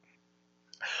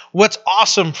 What's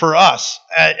awesome for us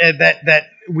that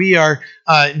we are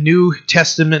New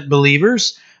Testament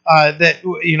believers, that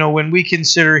when we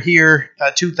consider here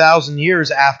 2,000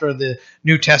 years after the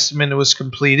New Testament was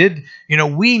completed,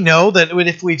 we know that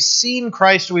if we've seen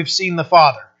Christ, we've seen the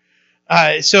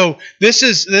Father. So this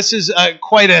is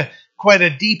quite a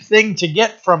deep thing to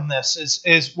get from this.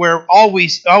 Is where all we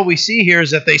see here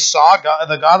is that they saw God,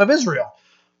 the God of Israel.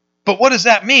 But what does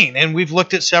that mean? And we've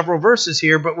looked at several verses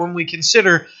here, but when we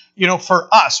consider, for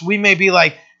us, we may be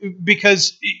like,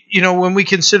 because, when we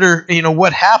consider,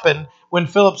 what happened when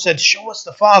Philip said, "Show us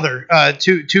the Father,"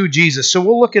 to Jesus. So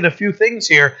we'll look at a few things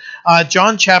here.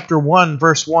 John chapter 1,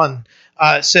 verse 1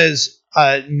 says,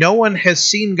 "No one has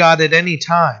seen God at any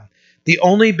time. The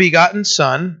only begotten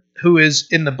Son, who is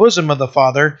in the bosom of the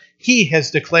Father, he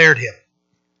has declared him."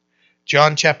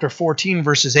 John chapter 14,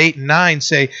 verses 8 and 9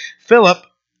 say, "Philip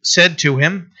said to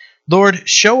him, 'Lord,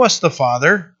 show us the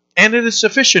Father, and it is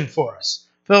sufficient for us.'"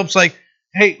 Philip's like,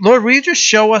 "Hey, Lord, will you just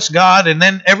show us God, and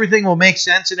then everything will make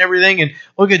sense and everything?" And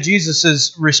look at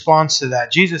Jesus' response to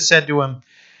that. Jesus said to him,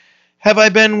 "Have I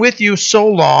been with you so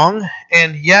long,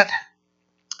 and yet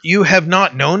you have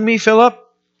not known me, Philip?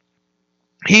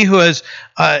 He who has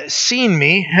seen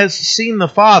me has seen the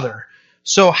Father.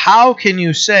 So how can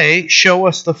you say, 'Show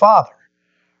us the Father'?"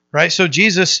 Right? So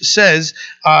Jesus says,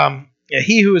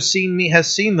 "He who has seen me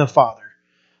has seen the Father."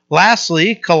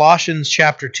 Lastly, Colossians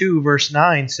chapter 2, verse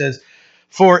 9 says,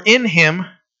 "For in him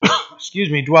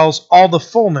dwells all the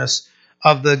fullness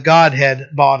of the Godhead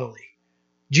bodily."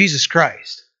 Jesus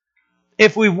Christ.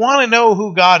 If we want to know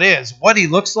who God is, what he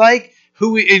looks like,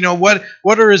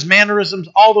 what are his mannerisms,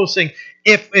 all those things.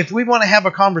 If we want to have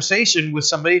a conversation with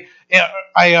somebody,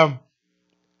 I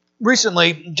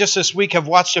recently, just this week, have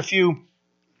watched a few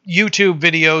YouTube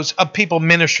videos of people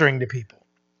ministering to people.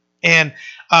 And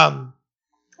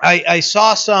I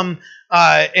saw some,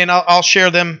 and I'll share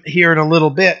them here in a little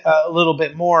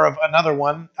bit more of another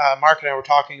one. Mark and I were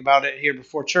talking about it here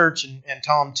before church, and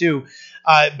Tom too.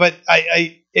 But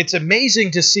it's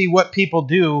amazing to see what people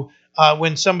do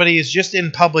when somebody is just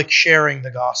in public sharing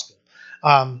the gospel.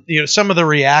 Some of the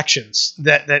reactions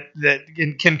that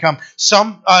can come.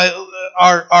 Some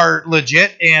are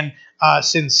legit and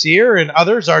sincere, and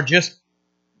others are just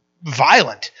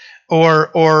violent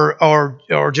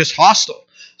or just hostile.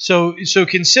 So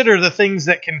consider the things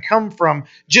that can come from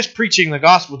just preaching the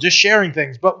gospel, just sharing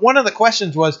things. But one of the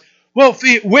questions was, well,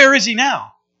 where is he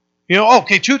now?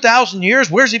 Okay, 2,000 years.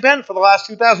 Where's he been for the last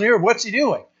 2,000 years? What's he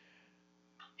doing?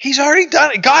 He's already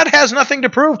done it. God has nothing to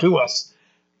prove to us.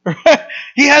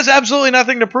 He has absolutely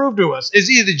nothing to prove to us. Is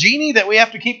he the genie that we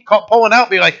have to keep pulling out,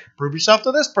 be like, prove yourself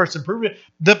to this person? Prove it.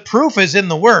 The proof is in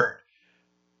the Word,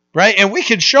 right? And we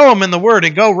can show him in the Word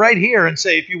and go right here and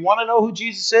say, if you want to know who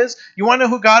Jesus is, you want to know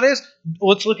who God is,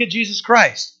 let's look at Jesus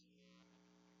Christ.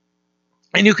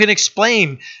 And you can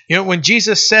explain, when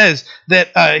Jesus says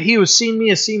that he who has seen me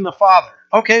has seen the Father.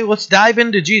 Okay, let's dive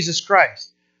into Jesus Christ.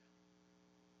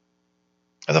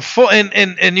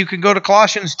 And you can go to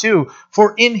Colossians 2.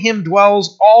 For in him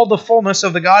dwells all the fullness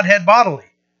of the Godhead bodily.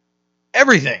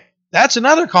 Everything. That's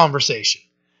another conversation.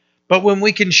 But when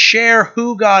we can share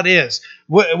who God is,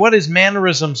 what his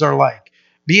mannerisms are like,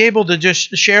 be able to just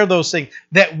share those things,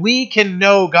 that we can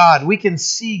know God, we can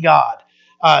see God.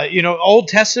 Old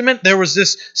Testament, there was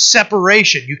this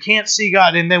separation. You can't see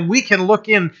God. And then we can look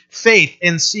in faith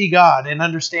and see God and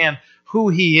understand who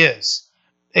he is.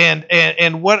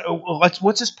 And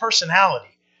what's his personality?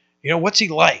 What's he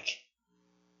like?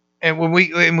 And when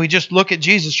we just look at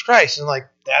Jesus Christ and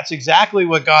that's exactly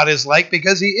what God is like,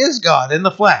 because he is God in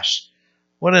the flesh.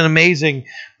 What an amazing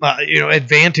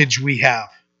advantage we have.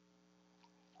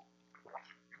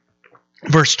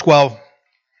 Verse 12.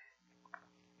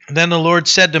 Then the Lord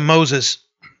said to Moses,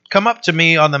 come up to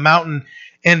me on the mountain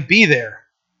and be there,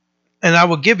 and I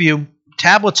will give you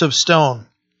tablets of stone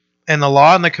and the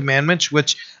law and the commandments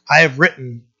which I have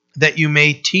written, that you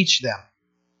may teach them.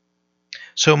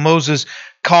 So Moses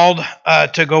called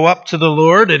to go up to the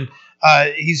Lord, and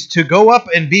he's to go up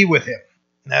and be with him.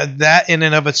 Now, that in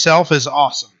and of itself is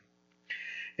awesome.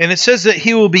 And it says that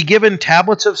he will be given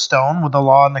tablets of stone with the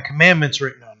law and the commandments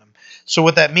written on them. So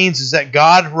what that means is that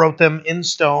God wrote them in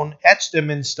stone, etched them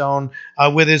in stone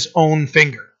with his own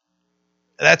finger.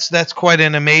 That's quite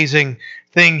an amazing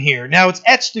thing here. Now it's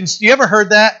etched in. You ever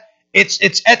heard that?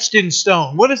 It's etched in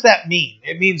stone. What does that mean?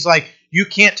 It means you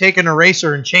can't take an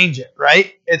eraser and change it,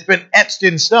 right? It's been etched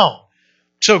in stone.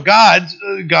 So God's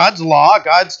law,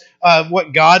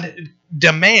 what God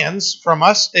demands from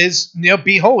us is,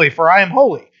 be holy, for I am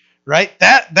holy, right?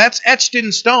 That's etched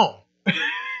in stone.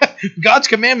 God's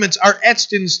commandments are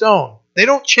etched in stone. They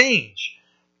don't change.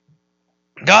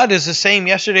 God is the same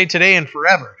yesterday, today, and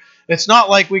forever. It's not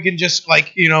like we can just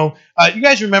you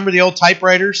guys remember the old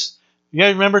typewriters? You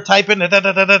guys remember typing da, da,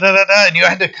 da, da, da, da, da, and you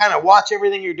had to kind of watch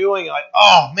everything you're doing. You're like,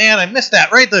 oh man, I missed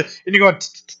that, right? And you go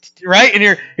right, and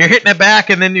you're hitting it back,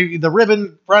 and then the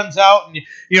ribbon runs out, and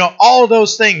all of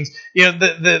those things.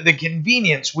 The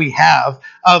convenience we have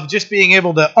of just being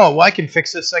able to, I can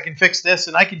fix this,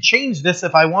 and I can change this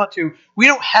if I want to. We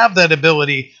don't have that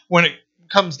ability when it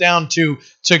comes down to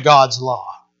God's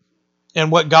law and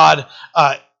what God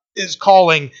is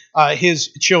calling his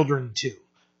children to.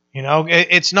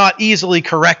 It's not easily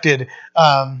corrected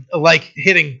like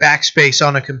hitting backspace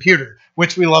on a computer,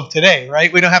 which we love today,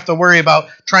 right? We don't have to worry about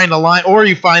trying to line, or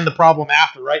you find the problem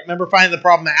after, right? Remember finding the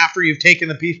problem after you've taken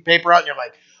the piece of paper out and you're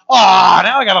like,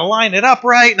 now I got to line it up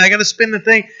right, and I got to spin the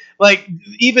thing.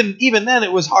 Even then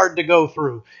it was hard to go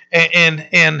through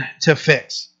and to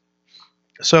fix.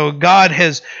 So God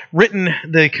has written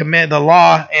the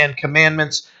law and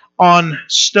commandments on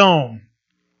stone.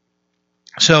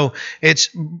 So it's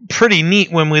pretty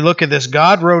neat when we look at this.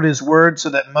 God wrote his word so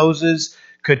that Moses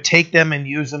could take them and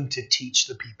use them to teach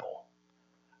the people.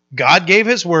 God gave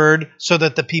his word so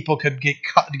that the people could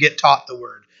get taught the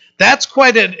word. That's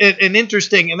quite an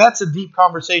interesting, and that's a deep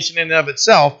conversation in and of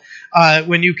itself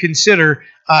when you consider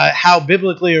how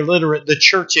biblically illiterate the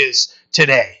church is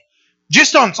today.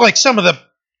 Just on some of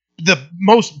the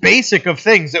most basic of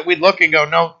things that we'd look and go,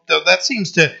 no, that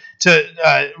seems to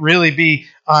really be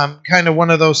kind of one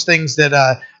of those things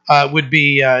that would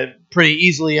be pretty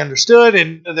easily understood,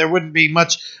 and there wouldn't be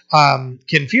much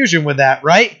confusion with that,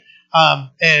 right?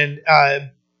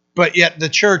 But yet the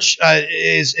church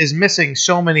is missing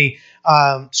so many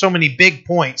big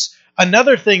points.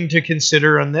 Another thing to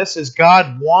consider on this is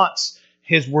God wants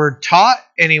his word taught,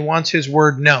 and he wants his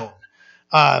word known.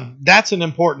 That's an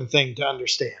important thing to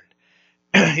understand.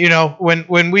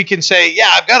 When we can say, yeah,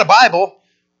 I've got a Bible,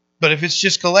 but if it's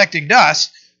just collecting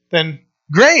dust, then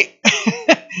great.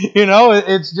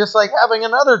 It's just like having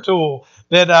another tool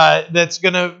that's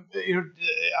going to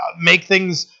make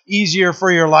things easier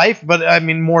for your life. But I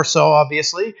mean, more so,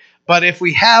 obviously. But if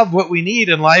we have what we need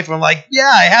in life, I'm like,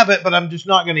 yeah, I have it, but I'm just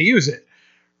not going to use it,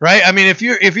 right? I mean, if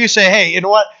you say, hey, you know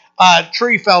what,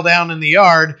 tree fell down in the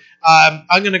yard,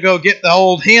 I'm going to go get the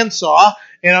old handsaw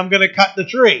and I'm going to cut the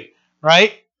tree,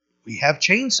 right? We have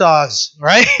chainsaws,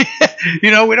 right? We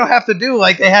don't have to do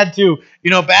like they had to,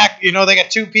 back, they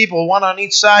got two people, one on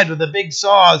each side with the big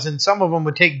saws, and some of them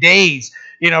would take days,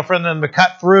 for them to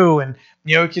cut through, and,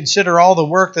 consider all the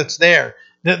work that's there.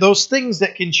 Those things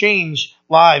that can change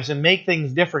lives and make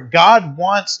things different. God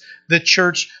wants the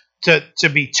church to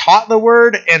be taught the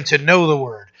word and to know the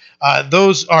word.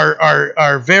 Those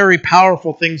are very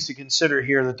powerful things to consider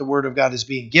here, that the word of God is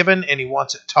being given and he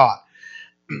wants it taught.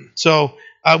 So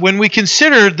when we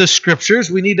consider the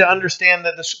scriptures, we need to understand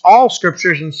that all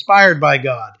scripture is inspired by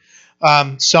God.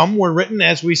 Some were written,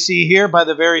 as we see here, by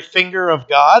the very finger of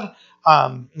God,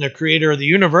 the creator of the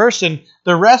universe, and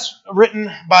the rest written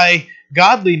by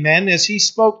godly men as he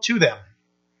spoke to them.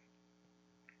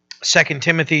 2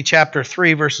 Timothy chapter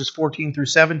 3, verses 14 through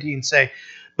 17 say,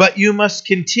 "But you must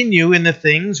continue in the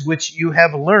things which you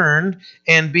have learned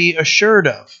and be assured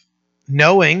of,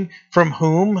 knowing from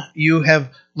whom you have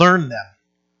learned them,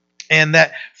 and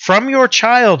that from your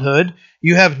childhood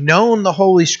you have known the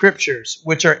Holy Scriptures,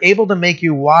 which are able to make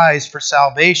you wise for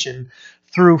salvation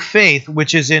through faith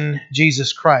which is in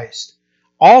Jesus Christ.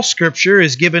 All Scripture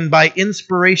is given by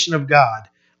inspiration of God."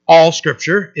 All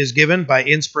Scripture is given by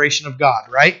inspiration of God,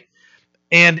 right?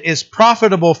 "And is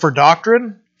profitable for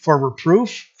doctrine, for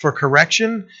reproof, for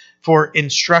correction, for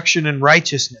instruction in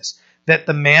righteousness, that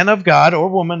the man of God or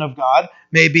woman of God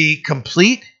may be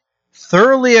complete,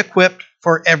 thoroughly equipped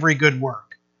for every good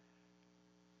work."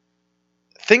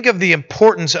 Think of the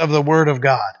importance of the Word of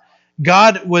God.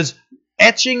 God was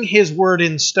etching his word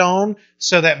in stone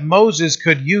so that Moses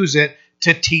could use it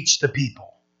to teach the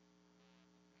people.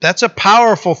 That's a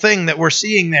powerful thing that we're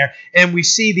seeing there, and we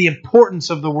see the importance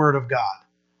of the Word of God.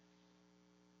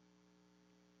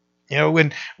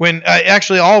 When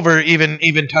actually Oliver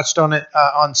even touched on it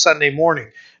on Sunday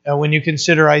morning, when you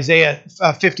consider Isaiah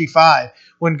 55,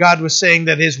 when God was saying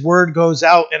that his word goes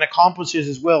out and accomplishes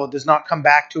his will, it does not come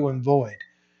back to him void.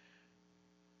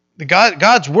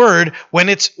 God's word, when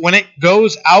it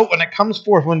goes out, when it comes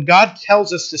forth, when God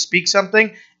tells us to speak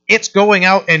something, it's going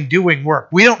out and doing work.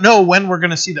 We don't know when we're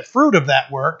going to see the fruit of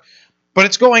that work, but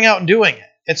it's going out and doing it.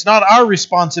 It's not our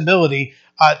responsibility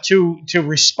to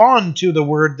respond to the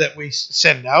word that we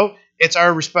send out. It's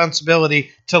our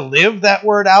responsibility to live that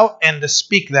word out and to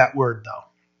speak that word, though.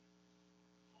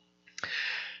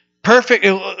 Perfect.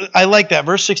 I like that.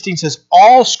 Verse 16 says,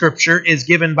 "All Scripture is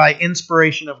given by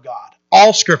inspiration of God."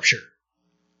 All Scripture.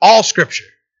 All Scripture.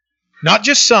 Not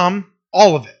just some,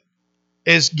 all of it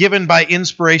is given by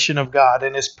inspiration of God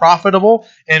and is profitable,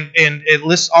 and it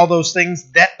lists all those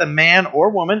things, that the man or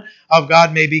woman of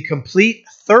God may be complete,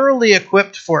 thoroughly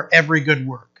equipped for every good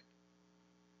work.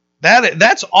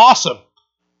 That's awesome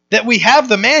that we have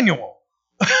the manual.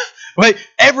 Right?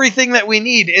 Everything that we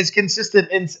need is consistent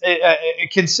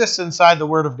consists inside the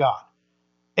Word of God.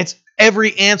 It's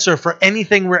every answer for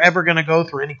anything we're ever going to go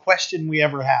through, any question we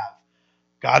ever have.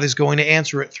 God is going to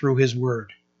answer it through his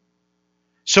word.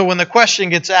 So when the question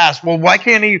gets asked, well, why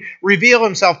can't he reveal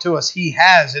himself to us? He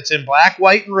has. It's in black,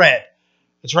 white, and red.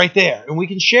 It's right there. And we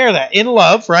can share that in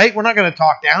love, right? We're not going to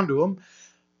talk down to him,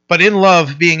 but in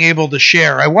love, being able to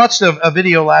share. I watched a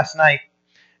video last night.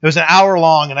 It was an hour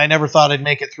long, and I never thought I'd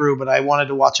make it through, but I wanted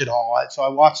to watch it all. So I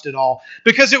watched it all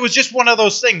because it was just one of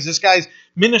those things. This guy's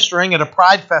ministering at a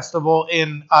Pride Festival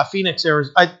in Phoenix,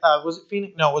 Arizona. Was it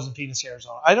Phoenix? No, it wasn't Phoenix,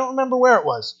 Arizona. I don't remember where it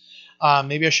was.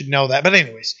 Maybe I should know that. But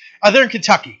anyways, they're in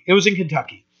Kentucky. It was in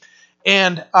Kentucky.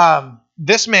 And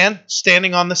this man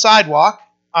standing on the sidewalk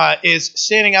is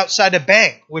standing outside a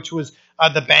bank, which was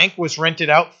the bank was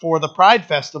rented out for the Pride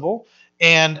Festival.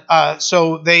 And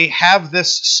so they have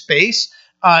this space.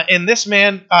 And this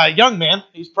man, young man,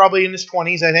 he's probably in his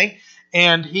 20s, I think,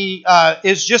 and he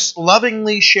is just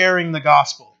lovingly sharing the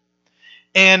gospel.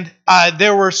 And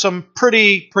there were some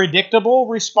pretty predictable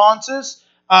responses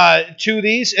to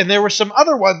these, and there were some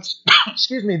other ones,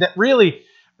 excuse me, that really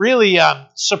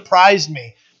surprised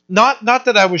me. Not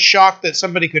that I was shocked that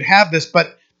somebody could have this,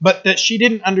 but that she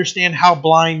didn't understand how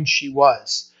blind she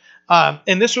was.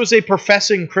 And this was a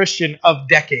professing Christian of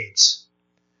decades.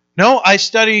 No,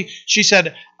 she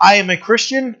said, "I am a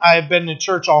Christian. I have been in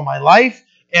church all my life,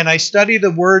 and I study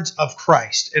the words of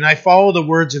Christ, and I follow the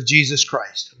words of Jesus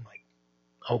Christ." I'm like,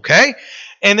 okay.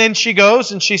 And then she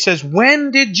goes and she says,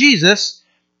 "When did Jesus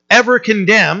ever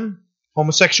condemn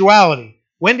homosexuality?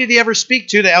 When did he ever speak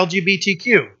to the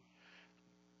LGBTQ?"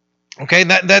 Okay,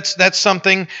 that's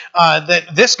something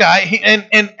that this guy,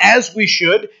 and as we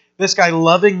should, this guy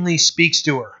lovingly speaks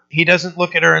to her. He doesn't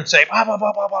look at her and say, blah, blah,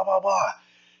 blah, blah, blah, blah, blah.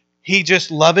 He just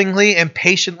lovingly and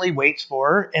patiently waits for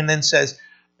her and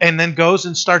then goes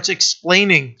and starts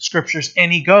explaining scriptures.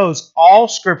 And he goes, all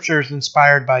scripture is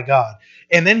inspired by God.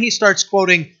 And then he starts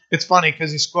quoting it's funny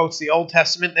because he quotes the Old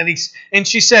Testament, and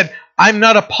she said, "I'm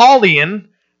not a Paulian.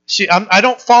 I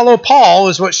don't follow Paul,"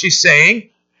 is what she's saying.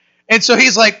 And so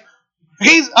he's like,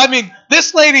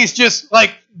 this lady's just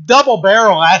like double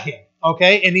barrel at him,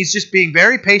 okay? And he's just being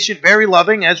very patient, very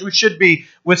loving, as we should be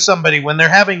with somebody when they're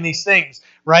having these things,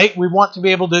 right? We want to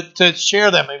be able to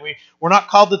share them. And we're not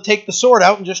called to take the sword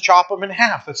out and just chop them in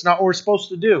half. That's not what we're supposed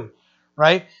to do,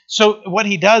 right? So what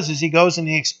he does is he goes and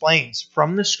he explains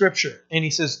from the Scripture. And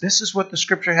he says, this is what the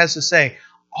Scripture has to say.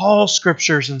 All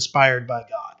Scripture is inspired by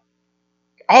God.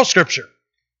 All Scripture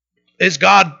is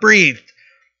God-breathed.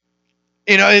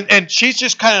 And she's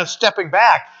just kind of stepping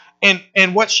back.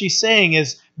 And what she's saying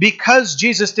is, because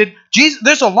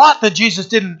there's a lot that Jesus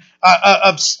didn't,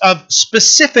 of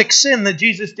specific sin that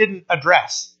Jesus didn't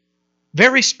address.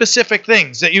 Very specific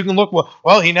things that you can look,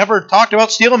 well, he never talked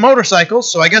about stealing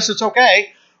motorcycles, so I guess it's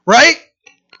okay, right?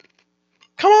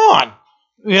 Come on.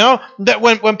 That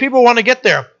when people want to get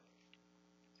there,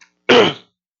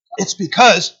 it's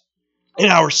because in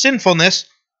our sinfulness,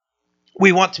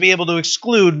 we want to be able to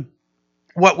exclude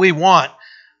what we want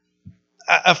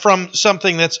from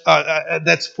something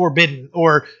that's forbidden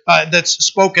or that's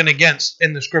spoken against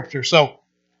in the Scripture. So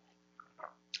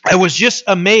I was just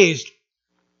amazed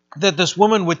that this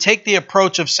woman would take the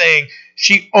approach of saying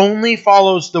she only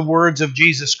follows the words of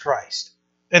Jesus Christ,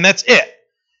 and that's it.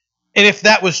 And if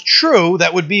that was true,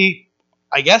 that would be,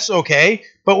 I guess, okay.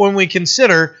 But when we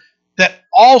consider that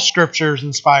all Scripture is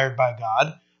inspired by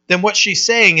God, then what she's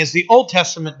saying is the Old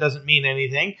Testament doesn't mean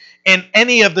anything, and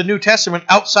any of the New Testament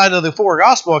outside of the 4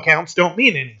 gospel accounts don't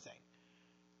mean anything.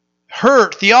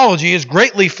 Her theology is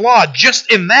greatly flawed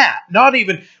just in that. Not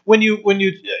even when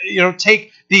you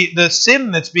take the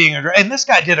sin that's being addressed. And this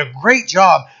guy did a great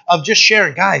job of just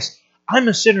sharing, guys, I'm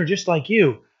a sinner just like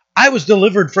you. I was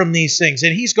delivered from these things.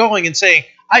 And he's going and saying,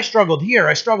 I struggled here,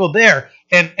 I struggled there,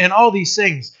 and all these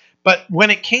things. But when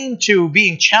it came to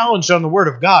being challenged on the Word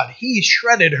of God, he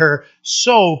shredded her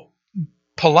so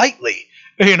politely,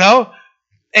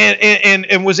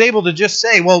 and was able to just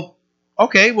say, well,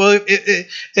 okay, well,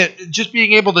 just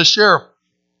being able to share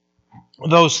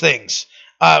those things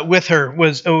with her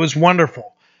was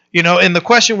wonderful, And the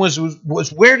question was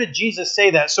where did Jesus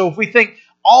say that? So if we think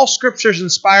all Scripture is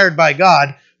inspired by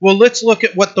God, well, let's look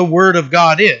at what the Word of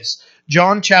God is.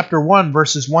 John chapter 1,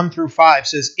 verses 1 through 5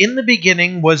 says, in the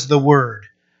beginning was the Word,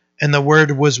 and the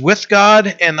Word was with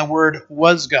God, and the Word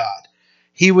was God.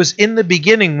 He was in the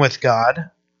beginning with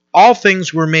God. All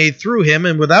things were made through him,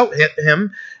 and without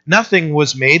him nothing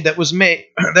was made that was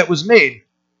made.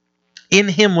 In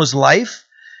him was life,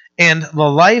 and the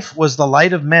life was the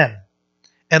light of men.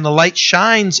 And the light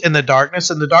shines in the darkness,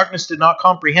 and the darkness did not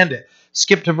comprehend it.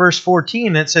 Skip to verse 14,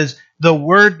 and it says, the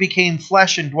Word became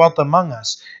flesh and dwelt among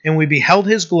us, and we beheld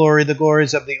his glory, the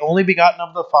glories of the only begotten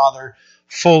of the Father,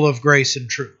 full of grace and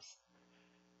truth.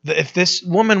 If this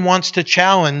woman wants to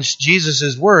challenge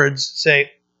Jesus' words,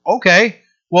 say, okay,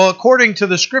 well, according to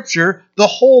the Scripture, the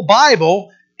whole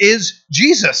Bible is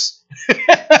Jesus,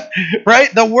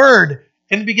 right? The Word.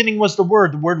 In the beginning was the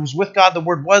Word. The Word was with God. The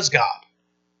Word was God.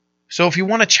 So if you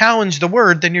want to challenge the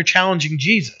Word, then you're challenging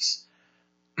Jesus.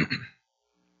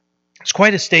 It's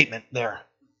quite a statement there.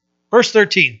 Verse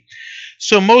 13.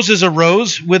 So Moses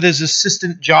arose with his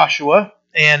assistant Joshua,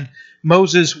 and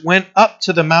Moses went up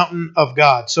to the mountain of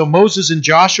God. So Moses and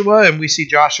Joshua, and we see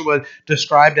Joshua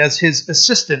described as his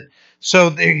assistant.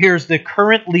 So here's the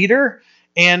current leader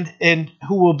and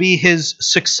who will be his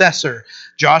successor.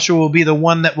 Joshua will be the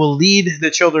one that will lead the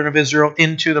children of Israel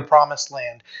into the promised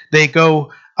land. They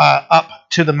go up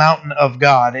to the mountain of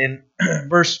God. In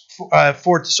verse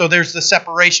 4, so there's the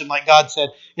separation, like God said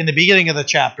in the beginning of the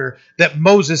chapter, that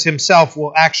Moses himself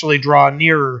will actually draw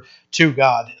nearer to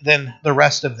God than the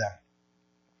rest of them.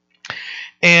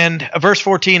 And verse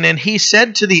 14, and he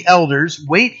said to the elders,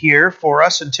 wait here for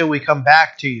us until we come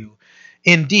back to you.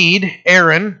 Indeed,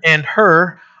 Aaron and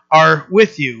Hur are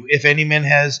with you. If any man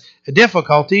has a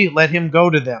difficulty, let him go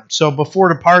to them. So before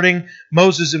departing,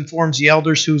 Moses informs the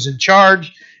elders who's in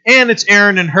charge, and it's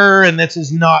Aaron and Hur, and this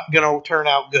is not going to turn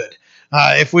out good.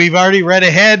 If we've already read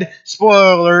ahead,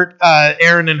 spoiler alert,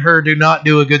 Aaron and Hur do not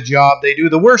do a good job. They do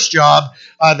the worst job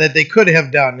that they could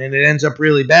have done, and it ends up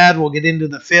really bad. We'll get into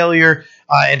the failure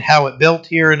and how it built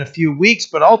here in a few weeks,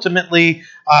 but ultimately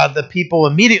the people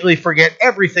immediately forget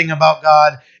everything about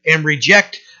God and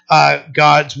reject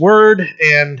God's word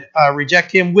and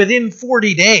reject him within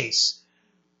 40 days.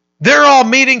 They're all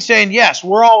meeting saying, yes,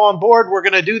 we're all on board. We're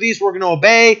going to do these. We're going to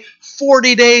obey.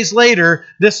 40 days later,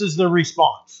 this is the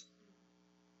response.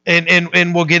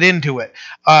 And we'll get into it.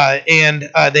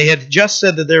 They had just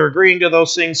said that they're agreeing to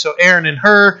those things. So Aaron and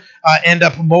Hur end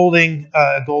up molding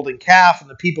a golden calf, and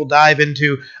the people dive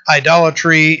into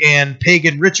idolatry and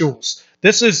pagan rituals.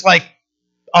 This is like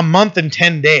a month and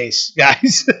 10 days,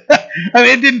 guys. I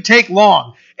mean, it didn't take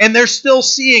long, and they're still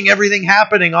seeing everything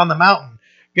happening on the mountain.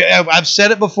 I've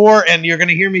said it before, and you're going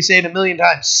to hear me say it a million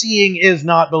times. Seeing is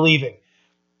not believing.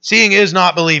 Seeing is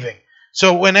not believing.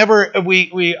 So whenever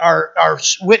we are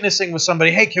witnessing with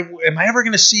somebody, hey, am I ever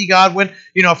going to see God? When,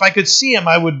 if I could see him,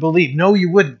 I would believe. No,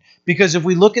 you wouldn't. Because if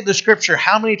we look at the scripture,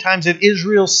 how many times did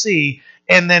Israel see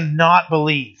and then not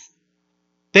believe?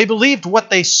 They believed what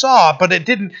they saw, but it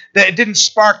didn't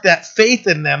spark that faith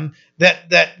in them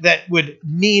that would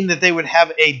mean that they would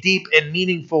have a deep and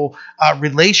meaningful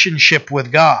relationship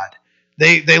with God.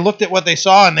 They looked at what they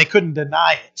saw and they couldn't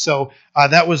deny it. So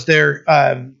that was their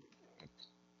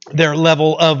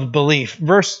level of belief.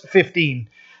 Verse 15,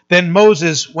 then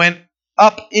Moses went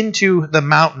up into the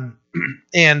mountain,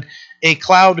 and a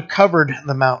cloud covered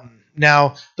the mountain.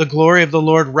 Now the glory of the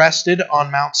Lord rested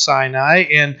on Mount Sinai,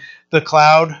 and the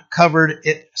cloud covered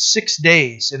it 6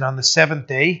 days. And on the seventh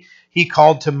day he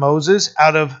called to Moses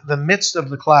out of the midst of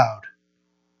the cloud.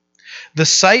 The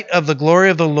sight of the glory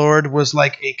of the Lord was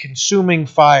like a consuming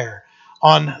fire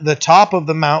on the top of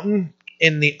the mountain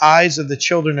in the eyes of the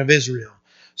children of Israel.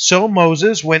 So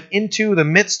Moses went into the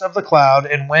midst of the cloud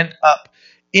and went up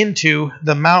into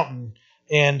the mountain.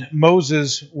 And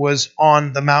Moses was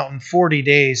on the mountain 40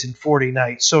 days and 40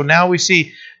 nights. So now we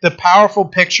see the powerful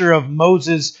picture of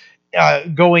Moses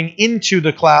going into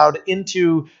the cloud,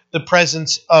 into the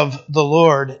presence of the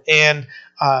Lord. And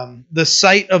the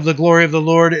sight of the glory of the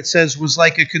Lord, it says, was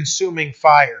like a consuming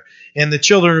fire. And the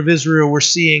children of Israel were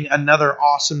seeing another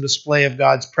awesome display of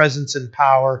God's presence and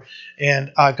power.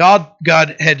 And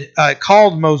God had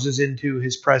called Moses into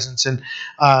his presence.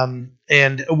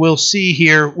 And we'll see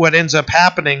here what ends up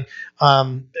happening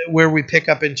where we pick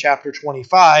up in chapter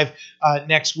 25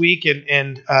 next week.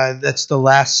 And that's the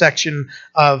last section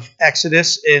of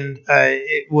Exodus. And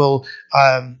it will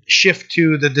shift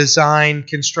to the design,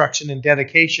 construction, and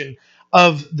dedication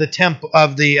of the temple,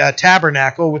 of the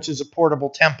tabernacle, which is a portable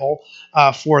temple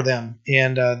for them.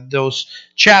 And those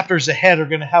chapters ahead are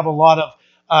going to have a lot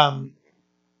of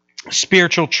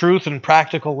spiritual truth and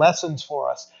practical lessons for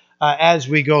us as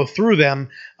we go through them.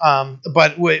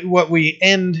 But what we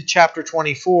end chapter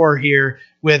 24 here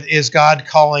with is God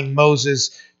calling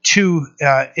Moses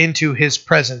into his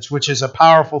presence, which is a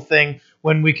powerful thing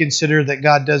when we consider that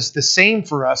God does the same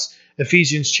for us.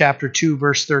 Ephesians chapter 2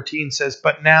 verse 13 says,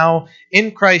 "But now in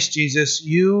Christ Jesus,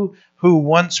 you who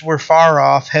once were far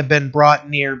off have been brought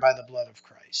near by the blood of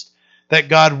Christ." That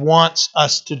God wants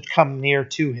us to come near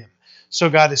to him.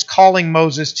 So God is calling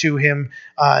Moses to him.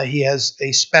 He has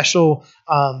a special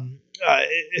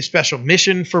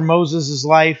mission for Moses'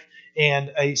 life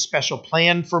and a special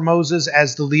plan for Moses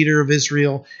as the leader of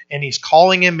Israel. And he's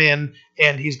calling him in,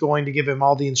 and he's going to give him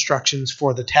all the instructions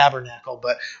for the tabernacle.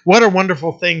 But what a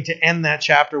wonderful thing to end that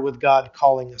chapter with God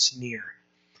calling us near.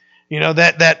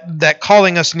 That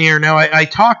calling us near. Now, I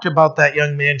talked about that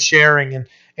young man sharing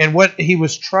and what he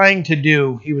was trying to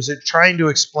do. He was trying to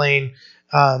explain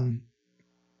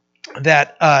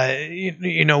that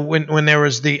when there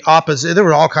was the opposite, there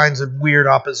were all kinds of weird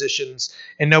oppositions,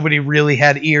 and nobody really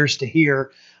had ears to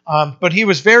hear. But he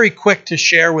was very quick to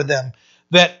share with them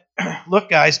that, look,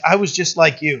 guys, I was just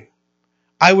like you.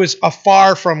 I was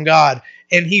afar from God,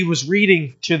 and he was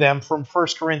reading to them from 1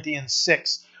 Corinthians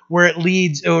 6, where it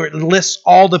lists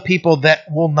all the people that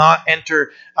will not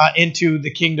enter into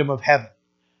the kingdom of heaven.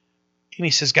 And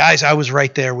he says, guys, I was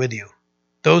right there with you.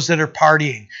 Those that are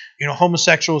partying,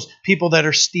 homosexuals, people that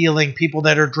are stealing, people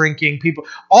that are drinking,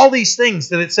 all these things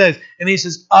that it says. And he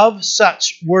says, of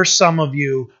such were some of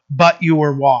you, but you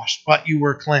were washed, but you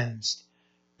were cleansed.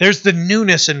 There's the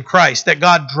newness in Christ, that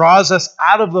God draws us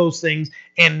out of those things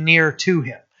and near to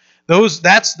him.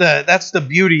 That's the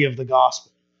beauty of the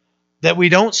gospel. That we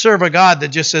don't serve a God that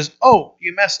just says, oh,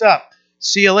 you messed up,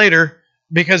 see you later,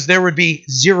 because there would be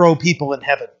 0 people in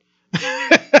heaven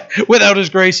without his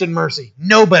grace and mercy.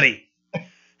 Nobody.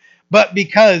 But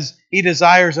because he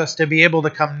desires us to be able to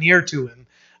come near to him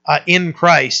in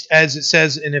Christ, as it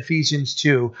says in Ephesians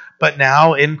 2, but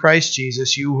now in Christ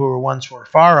Jesus, you who were once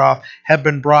far off have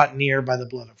been brought near by the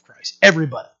blood of Christ.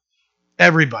 Everybody.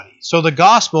 So the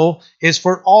gospel is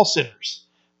for all sinners,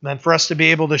 and for us to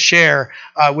be able to share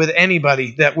with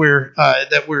anybody that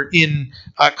we're in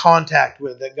contact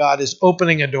with, that God is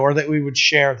opening a door, that we would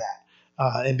share that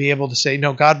and be able to say,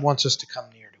 no, God wants us to come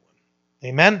near to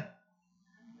him. Amen.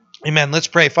 Amen. Let's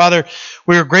pray. Father,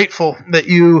 we are grateful that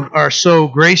you are so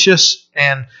gracious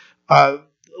and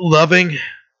loving.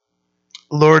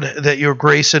 Lord, that your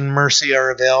grace and mercy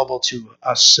are available to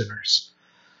us sinners.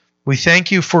 We thank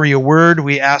you for your word.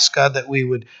 We ask, God, that we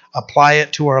would apply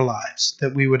it to our lives,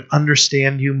 that we would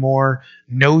understand you more,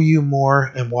 know you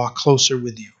more, and walk closer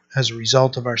with you as a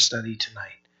result of our study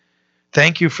tonight.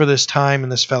 Thank you for this time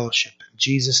and this fellowship. In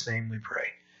Jesus' name we pray.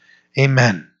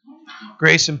 Amen.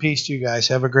 Grace and peace to you guys.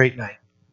 Have a great night.